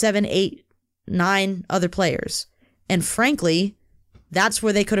for 7, 8, 9 other players. And frankly, that's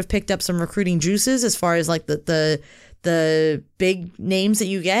where they could have picked up some recruiting juices as far as like the big names that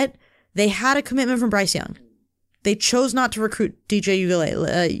you get. They had a commitment from Bryce Young. They chose not to recruit DJ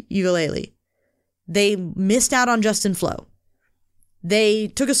Uiagalelei. They missed out on Justin Flo. They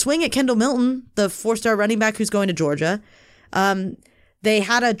took a swing at Kendall Milton, the 4-star running back who's going to Georgia. They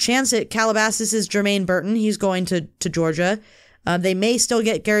had a chance at Calabasas' Jermaine Burton. He's going to Georgia. They may still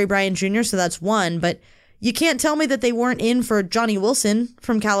get Gary Bryant Jr., so that's one. But you can't tell me that they weren't in for Johnny Wilson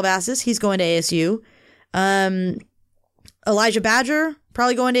from Calabasas. He's going to ASU. Elijah Badger,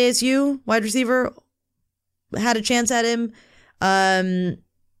 probably going to ASU. Wide receiver, had a chance at him.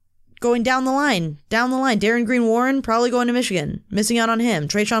 Going down the line. Darren Green Warren, probably going to Michigan. Missing out on him.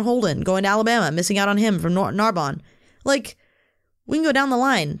 Trayshawn Holden, going to Alabama. Missing out on him from Narbonne. Like, we can go down the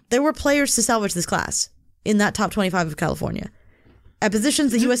line. There were players to salvage this class in that top 25 of California. At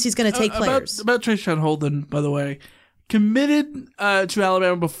positions that USC is going to take players. About Trayshawn Holden, by the way, committed to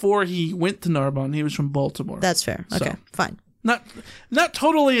Alabama before he went to Narbonne. He was from Baltimore. That's fair. Okay, fine. Not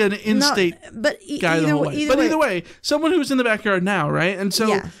totally an in-state guy the whole way. But either way, someone who's in the backyard now, right? And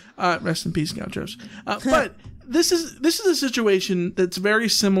so, rest in peace, Gauchos. But this is a situation that's very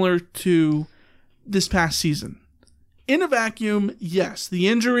similar to this past season. In a vacuum, yes, the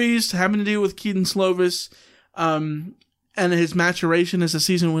injuries having to deal with Keaton Slovis, and his maturation as the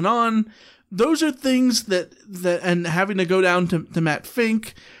season went on, those are things that and having to go down to Matt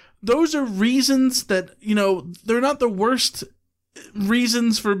Fink, those are reasons that, you know, they're not the worst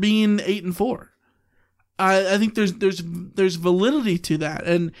reasons for being 8-4. I think there's validity to that,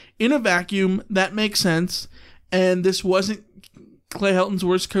 and in a vacuum, that makes sense. And this wasn't Clay Helton's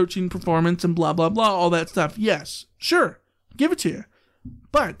worst coaching performance, and blah blah blah, all that stuff. Yes, sure, give it to you,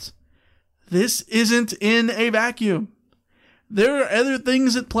 but this isn't in a vacuum. There are other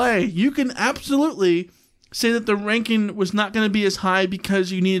things at play. You can absolutely say that the ranking was not going to be as high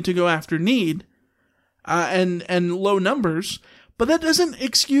because you needed to go after need and low numbers, but that doesn't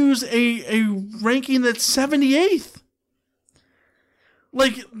excuse a ranking that's 78th.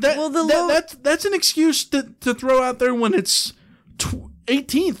 Like that, that's an excuse to throw out there when it's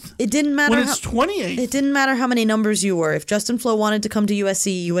 18th. It didn't matter when it's 28th. It didn't matter how many numbers you were. If Justin Flo wanted to come to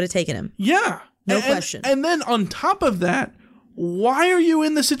USC, you would have taken him. Yeah, no question. And then on top of that, why are you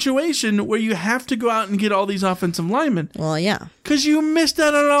in the situation where you have to go out and get all these offensive linemen? Well, yeah. Because you missed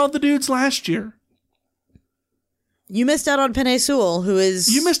out on all the dudes last year. You missed out on Penei Sewell, who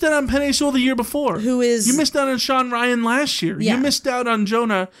is... You missed out on Penei Sewell the year before. Who is... You missed out on Sean Ryan last year. Yeah. You missed out on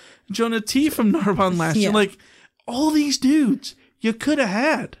Jonah T from Narbonne last year. Like, all these dudes you could have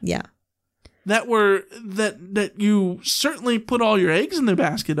had. Yeah. That you certainly put all your eggs in the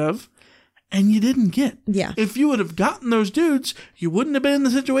basket of, and you didn't get. Yeah. If you would have gotten those dudes, you wouldn't have been in the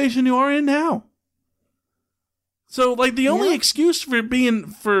situation you are in now. So, like, the only excuse for being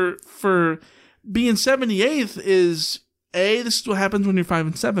 78th is, A, this is what happens when you're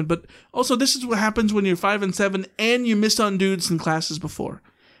 5-7, but also this is what happens when you're 5-7 and you missed on dudes in classes before,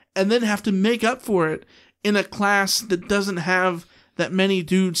 and then have to make up for it in a class that doesn't have that many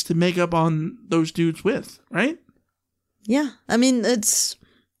dudes to make up on those dudes with, right? Yeah. I mean, it's...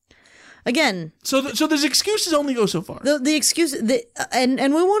 Again, so there's excuses only go so far. The excuse, and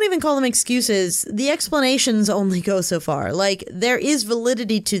we won't even call them excuses. The explanations only go so far. Like, there is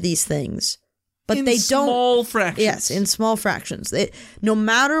validity to these things, but in they don't. Small fractions. Yes, in small fractions. No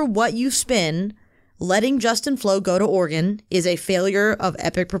matter what you spin, letting Justin Flo go to Oregon is a failure of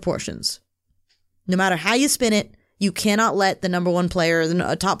epic proportions. No matter how you spin it, you cannot let the number one player,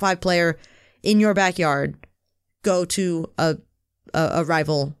 a top 5 player in your backyard, go to a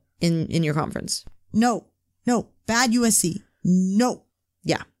rival in your conference. No. Bad USC. No.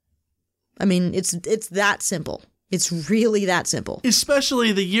 Yeah. I mean, it's that simple. It's really that simple.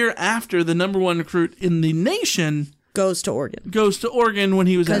 Especially the year after the number one recruit in the nation goes to Oregon. When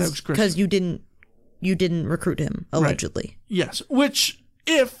he was at Oaks Christian. Because you didn't recruit him, allegedly. Right. Yes. Which,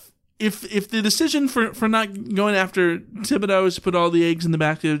 if the decision for not going after Thibodeau is to put all the eggs in the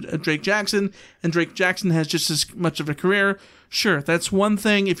back of Drake Jackson, and Drake Jackson has just as much of a career, sure, that's one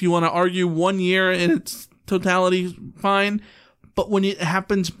thing. If you want to argue 1 year in its totality, fine. But when it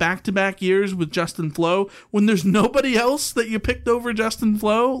happens back-to-back years with Justin Flo, when there's nobody else that you picked over Justin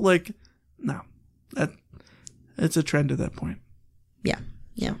Flo, like, no. It's a trend at that point.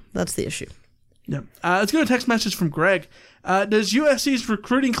 Yeah, that's the issue. Yeah. Let's go to a text message from Greg. Does USC's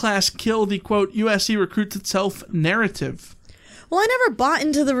recruiting class kill the, quote, USC recruits itself narrative? Well, I never bought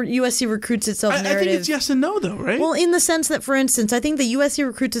into the USC recruits itself narrative. I think it's yes and no, though, right? Well, in the sense that, for instance, I think the USC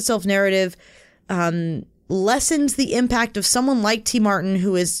recruits itself narrative lessens the impact of someone like T. Martin,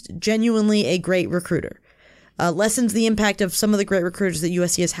 who is genuinely a great recruiter. Lessens the impact of some of the great recruiters that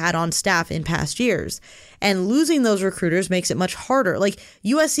USC has had on staff in past years. And losing those recruiters makes it much harder. Like,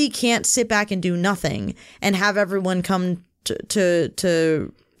 USC can't sit back and do nothing and have everyone come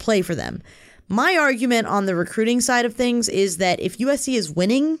to play for them. My argument on the recruiting side of things is that if USC is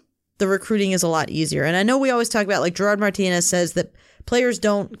winning, the recruiting is a lot easier. And I know we always talk about, like, Gerard Martinez says that players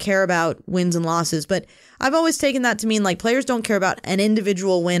don't care about wins and losses, but I've always taken that to mean, like, players don't care about an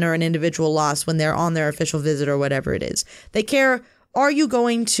individual win or an individual loss when they're on their official visit or whatever it is. They care, are they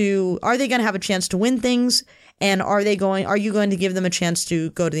going to have a chance to win things? And are you going to give them a chance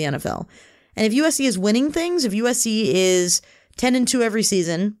to go to the NFL? And if USC is winning things, if USC is 10-2 every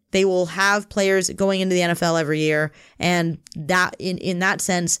season, they will have players going into the NFL every year. And that in that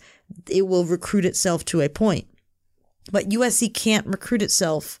sense, it will recruit itself to a point. But USC can't recruit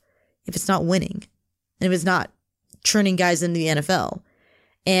itself if it's not winning and if it's not churning guys into the NFL.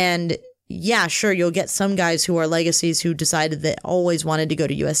 And yeah, sure, you'll get some guys who are legacies who decided they always wanted to go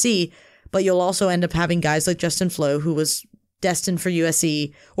to USC, but you'll also end up having guys like Justin Flo, who was destined for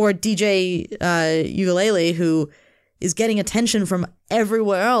USC, or DJ Uiagalelei, who is getting attention from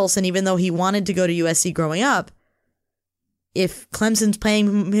everywhere else. And even though he wanted to go to USC growing up, if Clemson's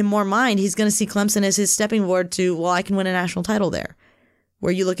paying him more mind, he's going to see Clemson as his stepping board to, well, I can win a national title there.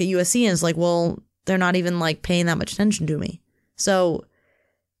 Where you look at USC and it's like, well, they're not even like paying that much attention to me. So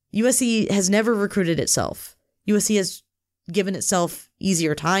USC has never recruited itself. USC has given itself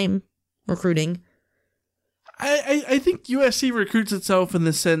easier time recruiting. I think USC recruits itself in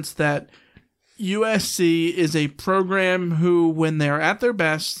the sense that USC is a program who, when they're at their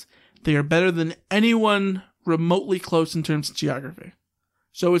best, they are better than anyone remotely close in terms of geography.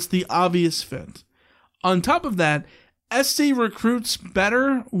 So it's the obvious fit. On top of that, SC recruits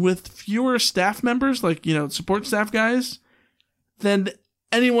better with fewer staff members, like, support staff guys, than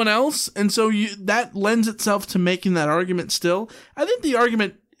anyone else. And so that lends itself to making that argument still. I think the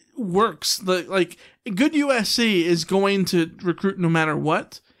argument works. Good USC is going to recruit no matter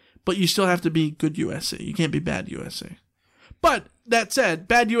what, but you still have to be good USC. You can't be bad USC. But that said,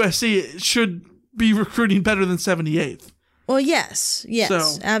 bad USC should be recruiting better than 78th. Well, yes,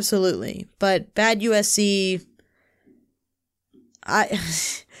 so, absolutely. But bad USC,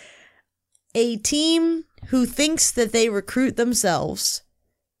 a team who thinks that they recruit themselves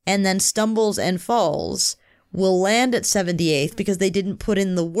and then stumbles and falls will land at 78th because they didn't put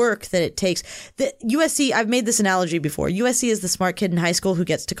in the work that it takes. The USC, I've made this analogy before. USC is the smart kid in high school who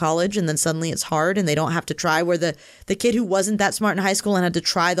gets to college and then suddenly it's hard and they don't have to try, where the kid who wasn't that smart in high school and had to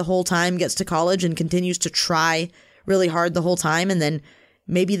try the whole time gets to college and continues to try really hard the whole time, and then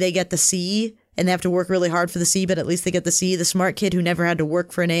maybe they get the C and they have to work really hard for the C, but at least they get the C. The smart kid who never had to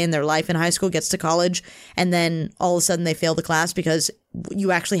work for an A in their life in high school gets to college, and then all of a sudden they fail the class because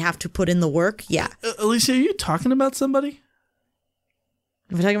you actually have to put in the work. Yeah. Alicia, are you talking about somebody?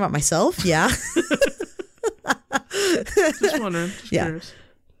 Am I talking about myself? Yeah. Just wondering. Just curious.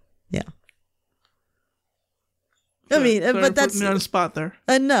 Yeah. I mean, Sorry, but that's putting me on a spot there.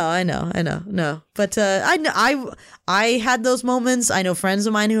 No, I know, no. But I had those moments. I know friends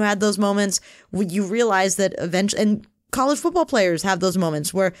of mine who had those moments. You realize that eventually, and college football players have those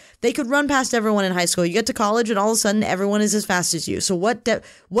moments where they could run past everyone in high school. You get to college, and all of a sudden, everyone is as fast as you. So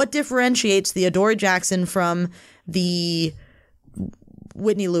what differentiates the Adoree Jackson from the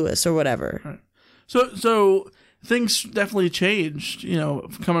Whitney Lewis or whatever? Right. So things definitely changed.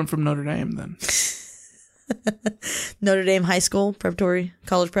 Coming from Notre Dame, then. Notre Dame high school, preparatory,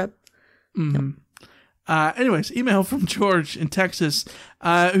 college prep. Mm-hmm. Yep. Anyways, email from George in Texas,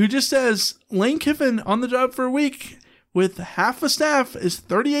 who just says, Lane Kiffin on the job for a week with half a staff is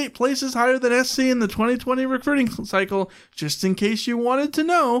 38 places higher than SC in the 2020 recruiting cycle, just in case you wanted to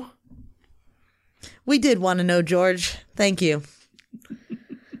know. We did want to know, George. Thank you.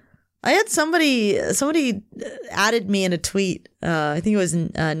 I had somebody added me in a tweet. I think it was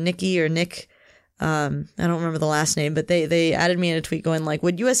Nikki or Nick. I don't remember the last name, but they added me in a tweet going like,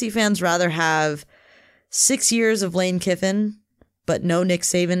 would USC fans rather have 6 years of Lane Kiffin, but no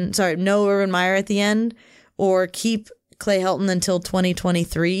no Urban Meyer at the end, or keep Clay Helton until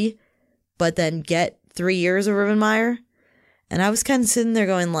 2023, but then get 3 years of Urban Meyer? And I was kind of sitting there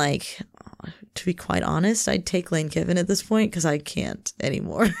going like, to be quite honest, I'd take Lane Kiffin at this point because I can't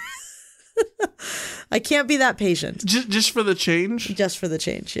anymore. I can't be that patient. Just for the change? Just for the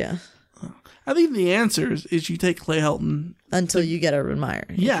change, yeah. I think the answer is you take Clay Helton until you get Urban Meyer.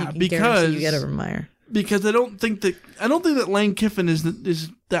 Yeah, because you get Urban Meyer. Because I don't think that Lane Kiffin is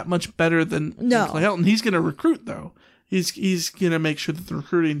that much better than Clay Helton. He's going to recruit though. He's going to make sure that the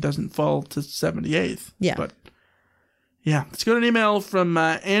recruiting doesn't fall to 78th. Yeah. But yeah, let's go to an email from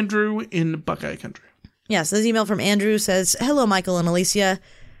Andrew in Buckeye Country. Yes, this email from Andrew says, "Hello, Michael and Alicia.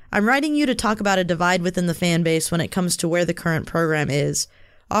 I'm writing you to talk about a divide within the fan base when it comes to where the current program is.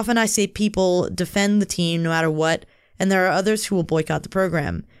 Often I see people defend the team no matter what, and there are others who will boycott the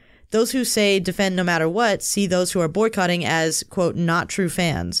program. Those who say defend no matter what see those who are boycotting as, quote, not true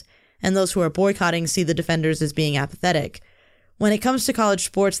fans, and those who are boycotting see the defenders as being apathetic. When it comes to college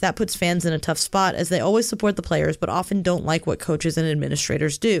sports, that puts fans in a tough spot as they always support the players but often don't like what coaches and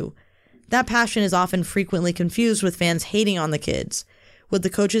administrators do. That passion is often frequently confused with fans hating on the kids. With the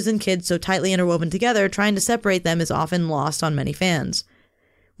coaches and kids so tightly interwoven together, trying to separate them is often lost on many fans.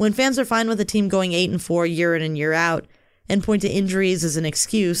 When fans are fine with a team going 8-4 year in and year out, and point to injuries as an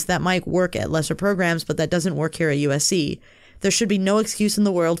excuse, that might work at lesser programs, but that doesn't work here at USC. There should be no excuse in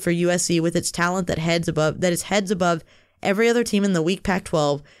the world for USC with its talent that is heads above every other team in the weak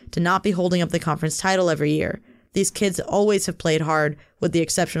Pac-12 to not be holding up the conference title every year. These kids always have played hard, with the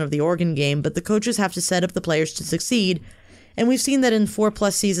exception of the Oregon game, but the coaches have to set up the players to succeed, and we've seen that in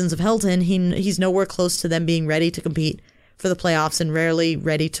 4+ seasons of Helton, he's nowhere close to them being ready to compete for the playoffs and rarely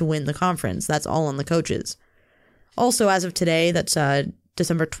ready to win the conference. That's all on the coaches. Also, as of today, that's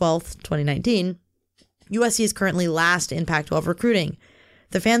December 12th, 2019, USC is currently last in Pac-12 recruiting.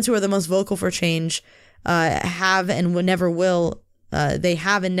 The fans who are the most vocal for change have and never will hate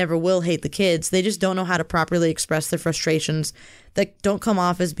the kids. They just don't know how to properly express their frustrations that don't come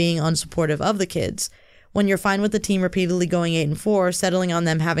off as being unsupportive of the kids. When you're fine with the team repeatedly going 8-4, settling on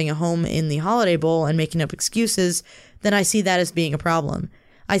them having a home in the Holiday Bowl and making up excuses, then I see that as being a problem.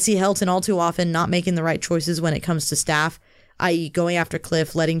 I see Helton all too often not making the right choices when it comes to staff, i.e. going after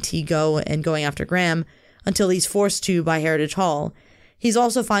Cliff, letting T go, and going after Graham, until he's forced to by Heritage Hall. He's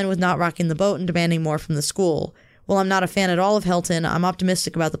also fine with not rocking the boat and demanding more from the school. While I'm not a fan at all of Helton, I'm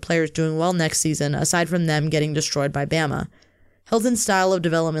optimistic about the players doing well next season, aside from them getting destroyed by Bama. Helton's style of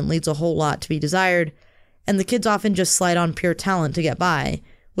development leaves a whole lot to be desired, and the kids often just slide on pure talent to get by.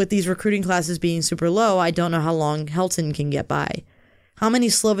 With these recruiting classes being super low, I don't know how long Helton can get by. How many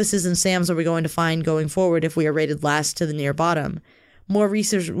Slovises and Sams are we going to find going forward if we are rated last to the near bottom? More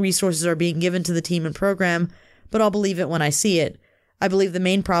resources are being given to the team and program, but I'll believe it when I see it. I believe the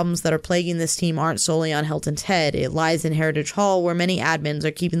main problems that are plaguing this team aren't solely on Helton's head. It lies in Heritage Hall, where many admins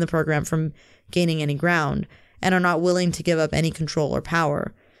are keeping the program from gaining any ground, and are not willing to give up any control or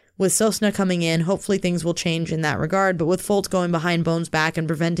power. With Sosna coming in, hopefully things will change in that regard, but with Foltz going behind Bones' back and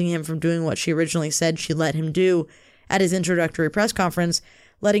preventing him from doing what she originally said she'd let him do at his introductory press conference,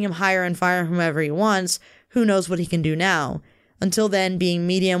 letting him hire and fire whomever he wants, who knows what he can do now. Until then, being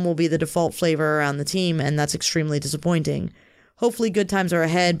medium will be the default flavor around the team, and that's extremely disappointing. Hopefully good times are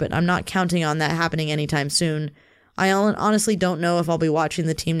ahead, but I'm not counting on that happening anytime soon. I honestly don't know if I'll be watching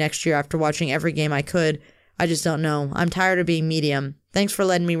the team next year after watching every game I could. I just don't know. I'm tired of being medium. Thanks for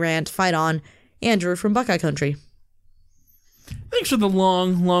letting me rant. Fight on. Andrew from Buckeye Country. Thanks for the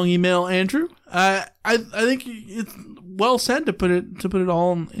long email, Andrew. I think it's well said to put it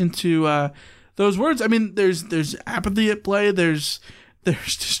all into those words. I mean, there's apathy at play. There's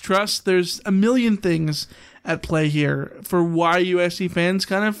distrust. There's a million things at play here for why USC fans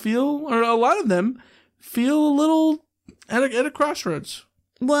kind of feel, or a lot of them feel, a little at a crossroads.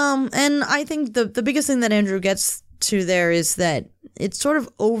 Well, and I think the biggest thing that Andrew gets to there is that it's sort of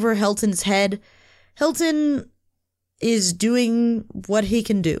over Helton's head. Helton is doing what he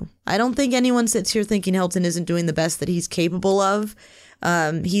can do. I don't think anyone sits here thinking Helton isn't doing the best that he's capable of.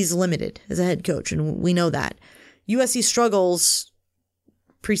 He's limited as a head coach, and we know that. USC struggles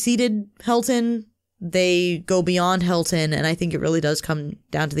preceded Helton. They go beyond Helton, and I think it really does come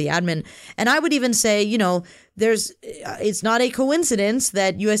down to the admin. And I would even say, it's not a coincidence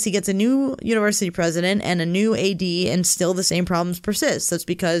that USC gets a new university president and a new AD, and still the same problems persist. That's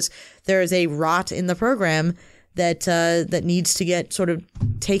because there is a rot in the program that needs to get sort of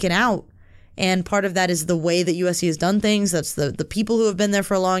taken out. And part of that is the way that USC has done things. That's the people who have been there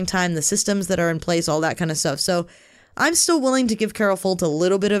for a long time, the systems that are in place, all that kind of stuff. So I'm still willing to give Carol Folt a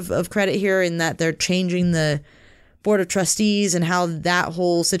little bit of credit here in that they're changing the board of trustees and how that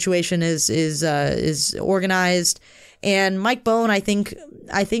whole situation is organized. And Mike Bohn, I think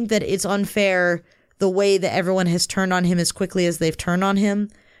that it's unfair the way that everyone has turned on him as quickly as they've turned on him,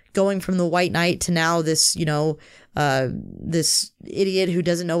 going from the White Knight to now this this idiot who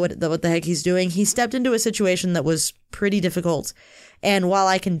doesn't know what the heck he's doing. He stepped into a situation that was pretty difficult. And while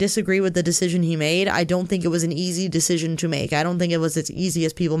I can disagree with the decision he made, I don't think it was an easy decision to make. I don't think it was as easy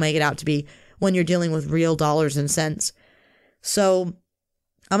as people make it out to be when you're dealing with real dollars and cents. So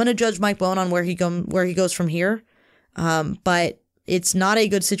I'm going to judge Mike Bohn on where he goes from here. But it's not a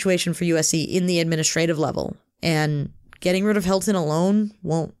good situation for USC in the administrative level. And getting rid of Helton alone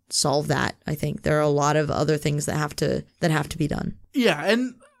won't solve that. I think there are a lot of other things that have to be done. Yeah,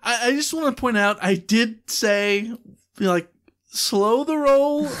 and I just want to point out, I did say, slow the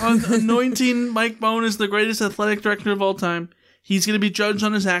roll on anointing Mike Bohn as the greatest athletic director of all time. He's going to be judged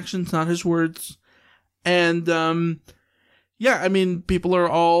on his actions, not his words. And, people are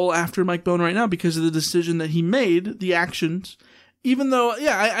all after Mike Bohn right now because of the decision that he made, the actions. Even though,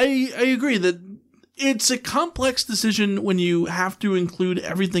 I agree that it's a complex decision when you have to include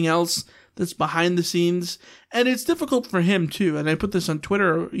everything else that's behind the scenes. And it's difficult for him, too. And I put this on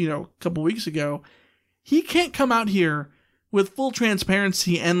Twitter, a couple weeks ago. He can't come out here with full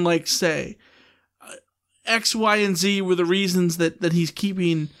transparency and, say, X, Y, and Z were the reasons that he's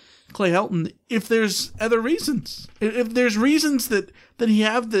keeping Clay Helton. If there's other reasons, if there's reasons that he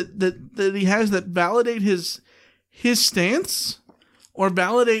has that validate his stance or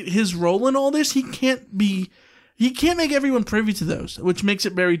validate his role in all this, he can't make everyone privy to those, which makes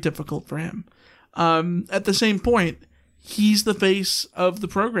it very difficult for him. At the same point, he's the face of the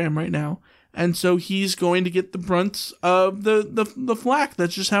program right now. And so he's going to get the brunt of the flack.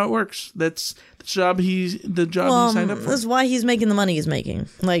 That's just how it works. That's the job he signed up for. That's why he's making the money he's making.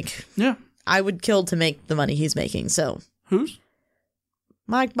 Yeah, I would kill to make the money he's making. So who's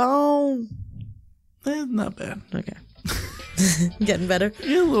Mike Bohn? Not bad. Okay, getting better.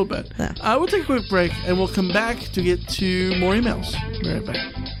 Yeah, a little bit. Yeah. We'll take a quick break and we'll come back to get to more emails. Be right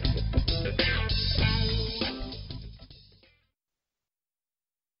back.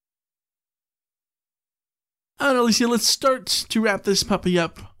 All right, Alicia, let's start to wrap this puppy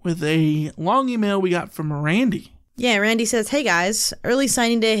up with a long email we got from Randy. Yeah, Randy says, "Hey guys, early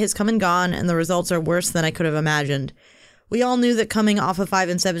signing day has come and gone, and the results are worse than I could have imagined. We all knew that coming off a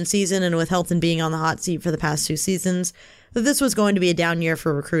 5-7 season and with Helton being on the hot seat for the past 2 seasons, that this was going to be a down year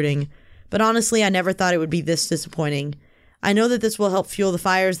for recruiting. But honestly, I never thought it would be this disappointing. I know that this will help fuel the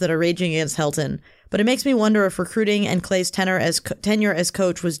fires that are raging against Helton, but it makes me wonder if recruiting and Clay's tenure as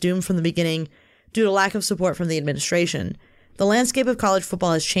coach was doomed from the beginning due to lack of support from the administration. The landscape of college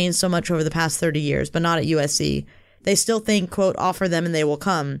football has changed so much over the past 30 years, but not at USC. They still think, quote, offer them and they will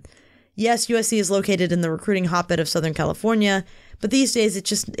come. Yes, USC is located in the recruiting hotbed of Southern California, but these days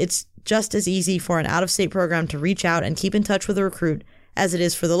it's just as easy for an out-of-state program to reach out and keep in touch with a recruit as it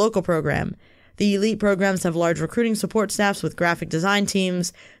is for the local program. The elite programs have large recruiting support staffs with graphic design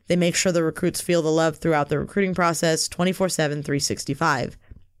teams. They make sure the recruits feel the love throughout the recruiting process 24/7, 365.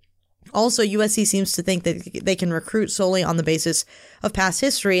 Also, USC seems to think that they can recruit solely on the basis of past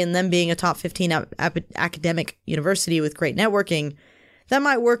history and them being a top 15 academic university with great networking. That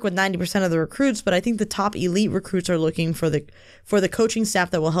might work with 90% of the recruits, but I think the top elite recruits are looking for the coaching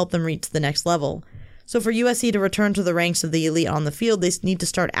staff that will help them reach the next level. So for USC to return to the ranks of the elite on the field, they need to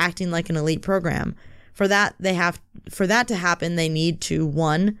start acting like an elite program. For that to happen, they need to,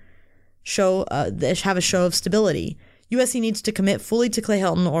 1, have a show of stability. USC needs to commit fully to Clay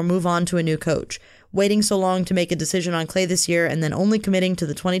Helton or move on to a new coach. Waiting so long to make a decision on Clay this year and then only committing to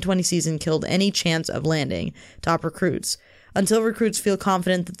the 2020 season killed any chance of landing top recruits. Until recruits feel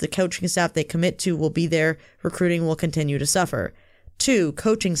confident that the coaching staff they commit to will be there, recruiting will continue to suffer. 2,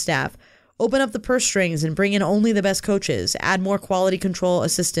 coaching staff. Open up the purse strings and bring in only the best coaches. Add more quality control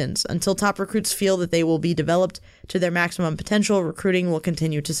assistants. Until top recruits feel that they will be developed to their maximum potential, recruiting will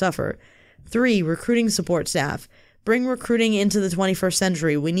continue to suffer. 3, recruiting support staff. Bring recruiting into the 21st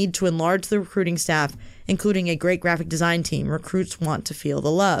century. We need to enlarge the recruiting staff, including a great graphic design team. Recruits want to feel the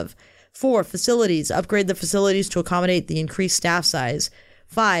love. 4, facilities. Upgrade the facilities to accommodate the increased staff size.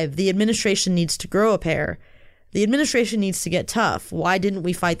 5, the administration needs to grow a pair. The administration needs to get tough. Why didn't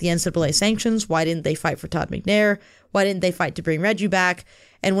we fight the NCAA sanctions? Why didn't they fight for Todd McNair? Why didn't they fight to bring Reggie back?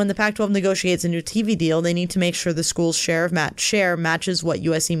 And when the Pac-12 negotiates a new TV deal, they need to make sure the school's share matches what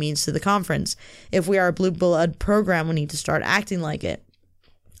USC means to the conference. If we are a blue blood program, we need to start acting like it.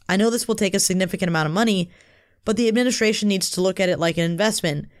 I know this will take a significant amount of money, but the administration needs to look at it like an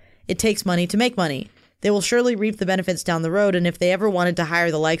investment. It takes money to make money. They will surely reap the benefits down the road, and if they ever wanted to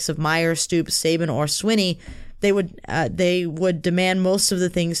hire the likes of Meyer, Stoops, Saban, or Swinney, they would demand most of the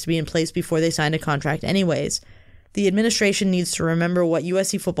things to be in place before they signed a contract anyways. The administration needs to remember what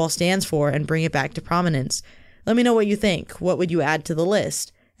USC football stands for and bring it back to prominence. Let me know what you think. What would you add to the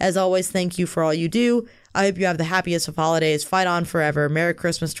list? As always, thank you for all you do. I hope you have the happiest of holidays. Fight on forever. Merry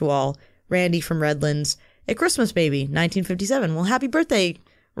Christmas to all. Randy from Redlands. a Christmas baby, 1957. Well, happy birthday,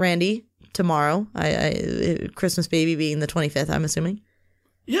 Randy, tomorrow. Christmas baby being the 25th, I'm assuming.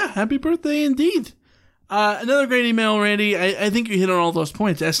 Yeah, happy birthday indeed. Another great email, Randy. I think you hit on all those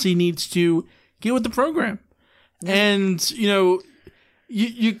points. SC needs to get with the program. Yeah. And,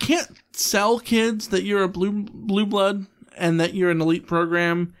 you can't sell kids that you're a blue blood and that you're an elite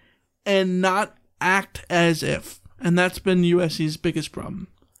program and not act as if. And that's been USC's biggest problem.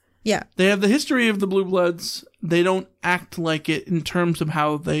 Yeah. They have the history of the blue bloods. They don't act like it in terms of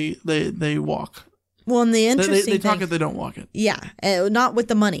how they walk. Well, and the interesting they talk it, they don't walk it. Yeah, not with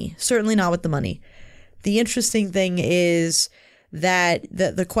the money. Certainly not with the money. The interesting thing is that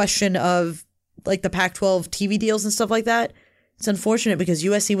the question of like the Pac-12 TV deals and stuff like that, it's unfortunate because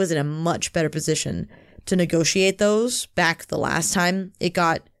USC was in a much better position to negotiate those back the last time it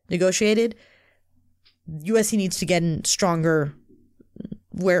got negotiated. USC needs to get in stronger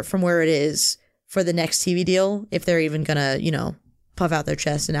from where it is for the next TV deal if they're even going to, puff out their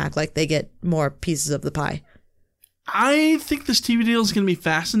chest and act like they get more pieces of the pie. I think this TV deal is going to be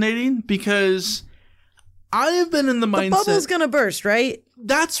fascinating because I have been in the mindset... The bubble's going to burst, right?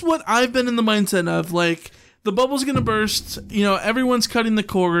 That's what I've been in the mindset of. Like, the bubble's going to burst. Everyone's cutting the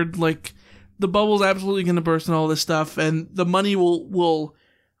cord. Like, the bubble's absolutely going to burst and all this stuff. And the money will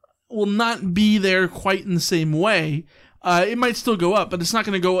not be there quite in the same way. It might still go up, but it's not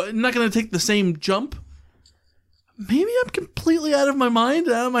going to take the same jump. Maybe I'm completely out of my mind,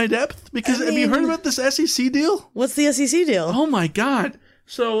 out of my depth. Because have you heard about this SEC deal? What's the SEC deal? Oh my God.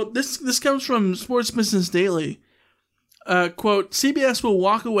 So this comes from Sports Business Daily. Quote, CBS will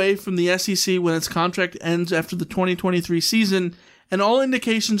walk away from the SEC when its contract ends after the 2023 season, and all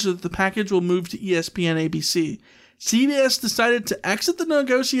indications are that the package will move to ESPN ABC. CBS decided to exit the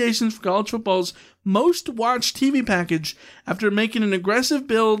negotiations for college football's most-watched TV package after making an aggressive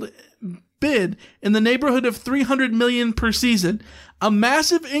bid in the neighborhood of $300 million per season, a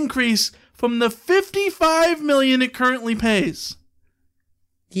massive increase from the $55 million it currently pays.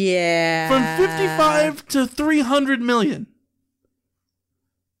 Yeah. From 55 to 300 million.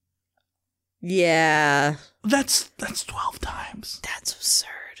 Yeah. That's 12 times. That's absurd.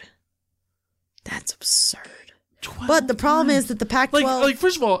 But the problem is that the Pac-12... Like,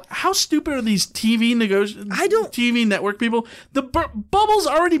 first of all, how stupid are these TV TV network people? The bubble's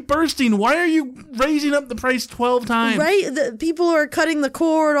already bursting. Why are you raising up the price 12 times? Right? The people are cutting the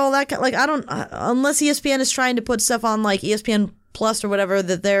cord, all that. Like, I don't... unless ESPN is trying to put stuff on, like, ESPN Plus or whatever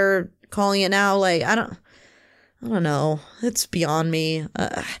that they're calling it now. Like, I don't know. It's beyond me.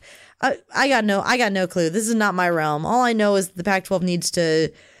 I got no clue. This is not my realm. All I know is the Pac-12 needs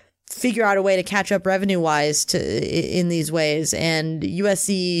to figure out a way to catch up revenue-wise in these ways, and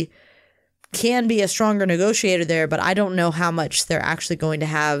USC can be a stronger negotiator there, but I don't know how much they're actually going to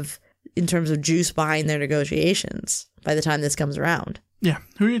have in terms of juice behind their negotiations by the time this comes around. Yeah,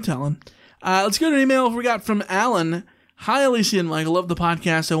 who are you telling? Let's go to an email we got from Alan. Hi, Alicia and Mike. I love the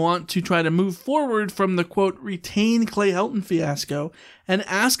podcast. I want to try to move forward from the, quote, retain Clay Helton fiasco and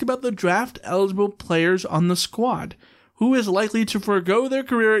ask about the draft-eligible players on the squad. Who is likely to forego their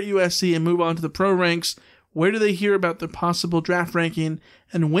career at USC and move on to the pro ranks? Where do they hear about the possible draft ranking?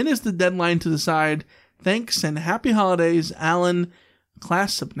 And when is the deadline to decide? Thanks and happy holidays, Alan,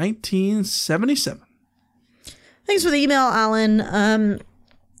 class of 1977. Thanks for the email, Alan.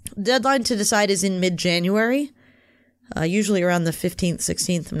 Deadline to decide is in mid-January, usually around the 15th,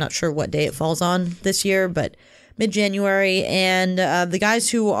 16th. I'm not sure what day it falls on this year, but mid-January. And the guys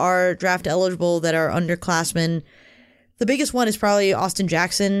who are draft eligible that are underclassmen, the biggest one is probably Austin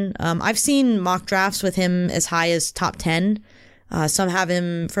Jackson. I've seen mock drafts with him as high as top 10. Some have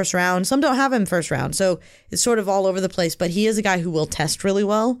him first round. Some don't have him first round. So it's sort of all over the place. But he is a guy who will test really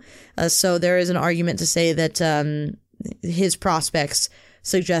well. So there is an argument to say that his prospects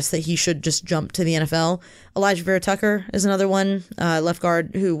suggest that he should just jump to the NFL. Elijah Vera-Tucker is another one, left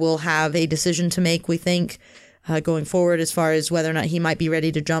guard, who will have a decision to make, we think, going forward as far as whether or not he might be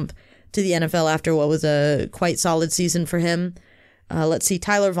ready to jump to the NFL after what was a quite solid season for him. Let's see,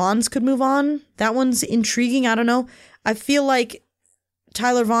 Tyler Vaughns could move on. That one's intriguing. I don't know. I feel like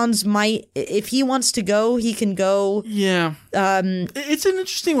Tyler Vaughns might, if he wants to go, he can go. Yeah. It's an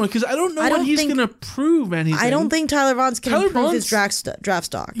interesting one because I don't know what he's going to prove anything. I don't think Tyler Vaughns can improve his draft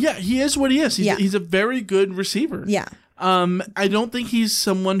stock. Yeah, he is what he is. He's a very good receiver. Yeah. I don't think he's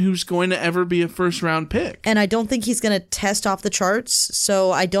someone who's going to ever be a first-round pick. And I don't think he's going to test off the charts, so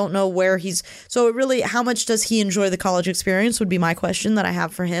I don't know where he's... So it really, how much does he enjoy the college experience would be my question that I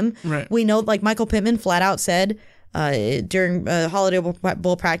have for him. Right. We know, like Michael Pittman flat out said during Holiday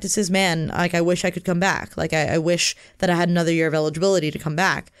Bowl practices, man, like I wish I could come back. Like I wish that I had another year of eligibility to come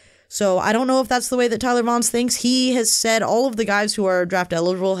back. So I don't know if that's the way that Tyler Vaughns thinks. He has said, all of the guys who are draft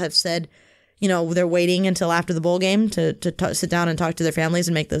eligible have said, you know, they're waiting until after the bowl game to sit down and talk to their families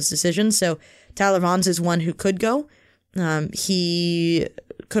and make those decisions. So Tyler Vaughns is one who could go. He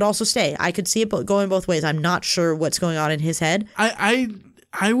could also stay. I could see it going both ways. I'm not sure what's going on in his head.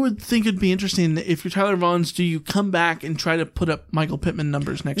 I would think it'd be interesting if you're Tyler Vaughns, do you come back and try to put up Michael Pittman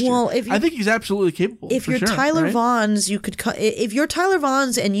numbers next year? I think he's absolutely capable. If you're Tyler Vaughns, you could. If you're Tyler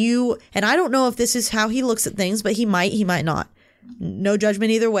Vaughns and I don't know if this is how he looks at things, but he might not. No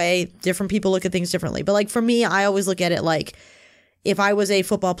judgment either way. Different people look at things differently. But like for me, I always look at it like if I was a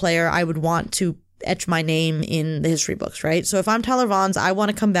football player, I would want to etch my name in the history books, right? So if I'm Tyler Vaughns, I want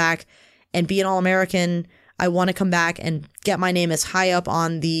to come back and be an All-American. I want to come back and get my name as high up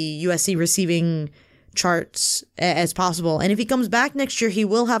on the USC receiving charts as possible. And if he comes back next year, he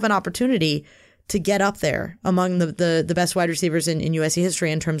will have an opportunity to get up there among the best wide receivers in USC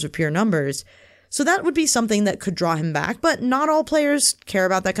history in terms of pure numbers. So that would be something that could draw him back. But not all players care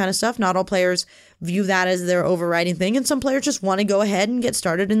about that kind of stuff. Not all players view that as their overriding thing. And some players just want to go ahead and get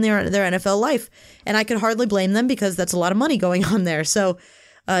started in their NFL life. And I could hardly blame them because that's a lot of money going on there. So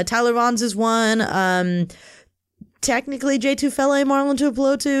Tyler Vaughns is one. Technically, J. Tufele, Marlon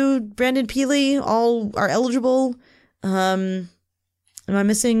Tuipulotu, Brandon Peely, all are eligible. Am I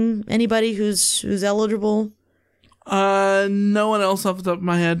missing anybody who's eligible? No one else off the top of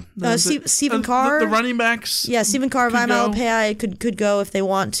my head. Stephen Carr. The running backs. Yeah, Stephen Carr, Vime Alapai could go if they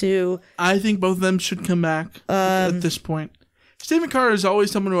want to. I think both of them should come back at this point. Stephen Carr is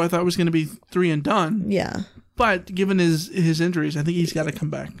always someone who I thought was going to be 3 and done. Yeah. But given his injuries, I think he's got to come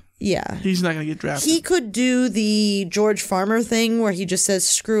back. Yeah. He's not going to get drafted. He could do the George Farmer thing where he just says,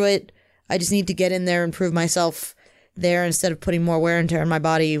 screw it. I just need to get in there and prove myself there instead of putting more wear and tear on my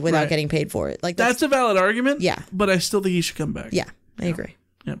body without getting paid for it. Like that's a valid argument. Yeah. But I still think he should come back. Yeah, I agree.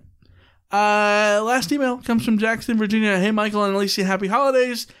 Yep. Last email comes from Jackson, Virginia. Hey, Michael and Alicia, happy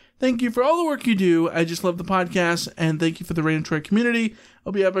holidays. Thank you for all the work you do. I just love the podcast, and thank you for the Reign of Troy community.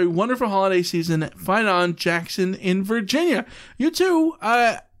 Hope you have a wonderful holiday season. Fight on, Jackson in Virginia. You too.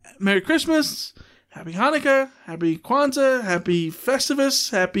 Merry Christmas. Happy Hanukkah. Happy Kwanzaa. Happy Festivus.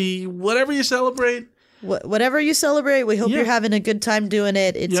 Happy whatever you celebrate. Whatever you celebrate, we hope you're having a good time doing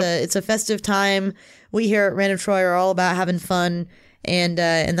it. It's a festive time. We here at Reign of Troy are all about having fun. And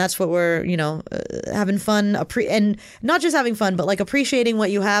that's what we're, having fun, and not just having fun, but like appreciating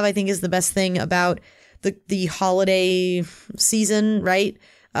what you have, I think is the best thing about the holiday season, right?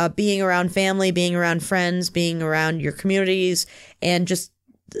 Being around family, being around friends, being around your communities, and just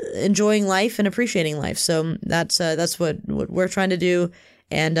enjoying life and appreciating life. So that's what we're trying to do.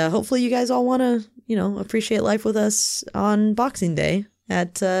 And hopefully you guys all want to, appreciate life with us on Boxing Day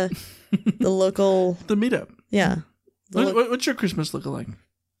at the local... The meetup. Yeah. What's your Christmas look like?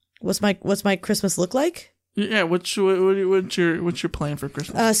 What's my Christmas look like? Yeah, what's your plan for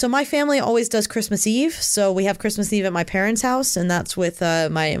Christmas? So my family always does Christmas Eve. So we have Christmas Eve at my parents' house, and that's with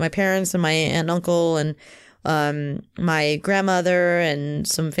my parents and my aunt and uncle and my grandmother and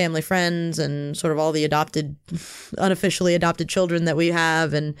some family friends and sort of all the unofficially adopted children that we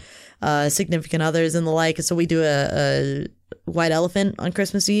have and significant others and the like. So we do a white elephant on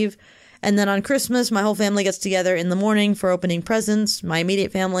Christmas Eve. And then on Christmas, my whole family gets together in the morning for opening presents, my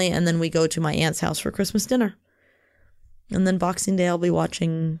immediate family, and then we go to my aunt's house for Christmas dinner. And then Boxing Day, I'll be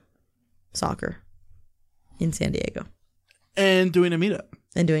watching soccer in San Diego. And doing a meetup.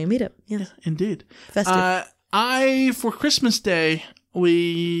 Yeah. Yeah, indeed. Festive. For Christmas Day,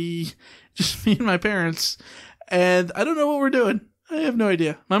 we, just me and my parents, and I don't know what we're doing. I have no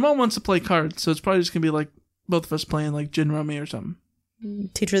idea. My mom wants to play cards, so it's probably just going to be like both of us playing like Gin Rummy or something.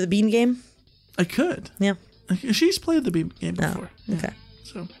 Teach her the bean game? I could. Yeah. She's played the bean game before. Oh, okay. Yeah.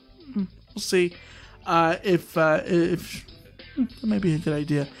 So we'll see if that might be a good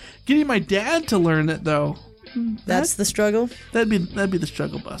idea. Getting my dad to learn it though. That's the struggle. That'd be the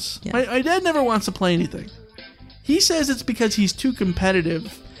struggle bus. Yeah. My dad never wants to play anything. He says it's because he's too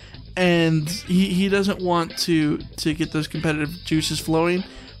competitive, and he doesn't want to get those competitive juices flowing.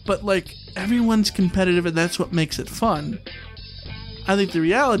 But like everyone's competitive, and that's what makes it fun. I think the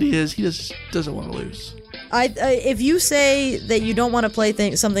reality is he just doesn't want to lose. If you say that you don't want to play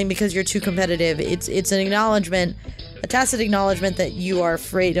something because you're too competitive, it's an acknowledgement, a tacit acknowledgement that you are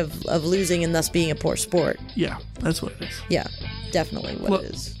afraid of losing and thus being a poor sport. Yeah, that's what it is. Yeah, definitely what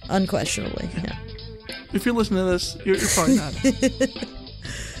it is. Unquestionably, yeah. If you're listening to this, you're probably not.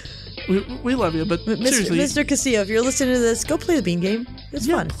 we love you, but seriously. Mr. Castillo, if you're listening to this, go play the bean game. It's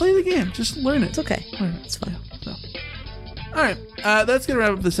fun. Play the game. Just learn it. It's okay. Learn it. It's fun. Yeah, all right, that's going to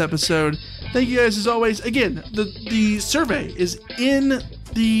wrap up this episode. Thank you guys as always. Again, the survey is in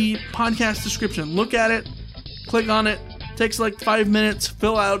the podcast description. Look at it, click on it. Takes like 5 minutes.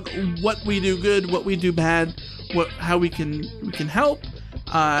 Fill out what we do good, what we do bad, how we can help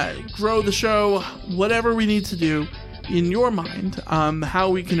grow the show, whatever we need to do in your mind, how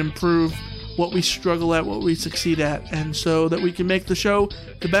we can improve what we struggle at, what we succeed at, and so that we can make the show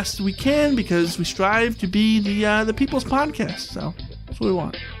the best we can, because we strive to be the people's podcast. So that's what we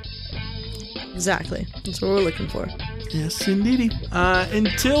want. Exactly. That's what we're looking for. Yes, indeedy.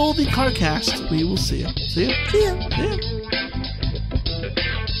 Until the CarCast, we will see you. See ya. See ya. See ya.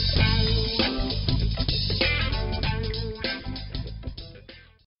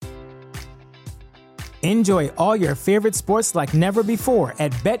 Enjoy all your favorite sports like never before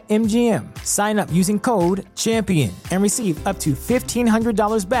at BetMGM. Sign up using code CHAMPION and receive up to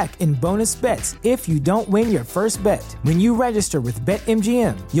 $1,500 back in bonus bets if you don't win your first bet. When you register with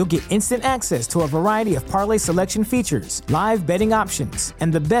BetMGM, you'll get instant access to a variety of parlay selection features, live betting options,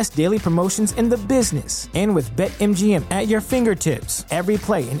 and the best daily promotions in the business. And with BetMGM at your fingertips, every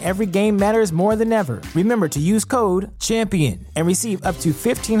play and every game matters more than ever. Remember to use code CHAMPION and receive up to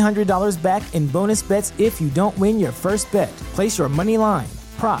 $1,500 back in bonus bets if you don't win your first bet. Place your money line,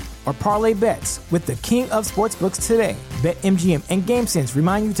 prop, or parlay bets with the king of sportsbooks today. BetMGM and GameSense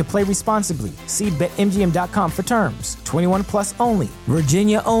remind you to play responsibly. See BetMGM.com for terms. 21 plus only.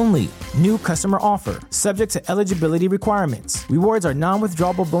 Virginia only. New customer offer. Subject to eligibility requirements. Rewards are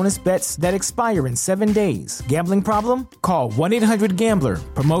non-withdrawable bonus bets that expire in 7 days. Gambling problem? Call 1-800-GAMBLER.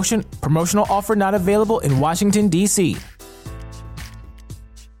 Promotional offer not available in Washington, D.C.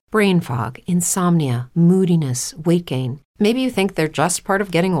 Brain fog, insomnia, moodiness, weight gain. Maybe you think they're just part of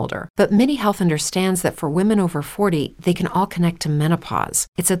getting older, but MIDI Health understands that for women over 40, they can all connect to menopause.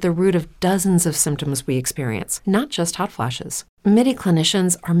 It's at the root of dozens of symptoms we experience, not just hot flashes. MIDI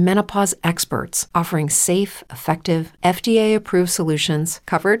clinicians are menopause experts, offering safe, effective, FDA-approved solutions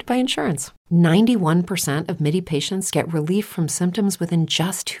covered by insurance. 91% of MIDI patients get relief from symptoms within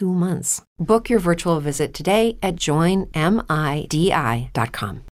just 2 months. Book your virtual visit today at joinmidi.com.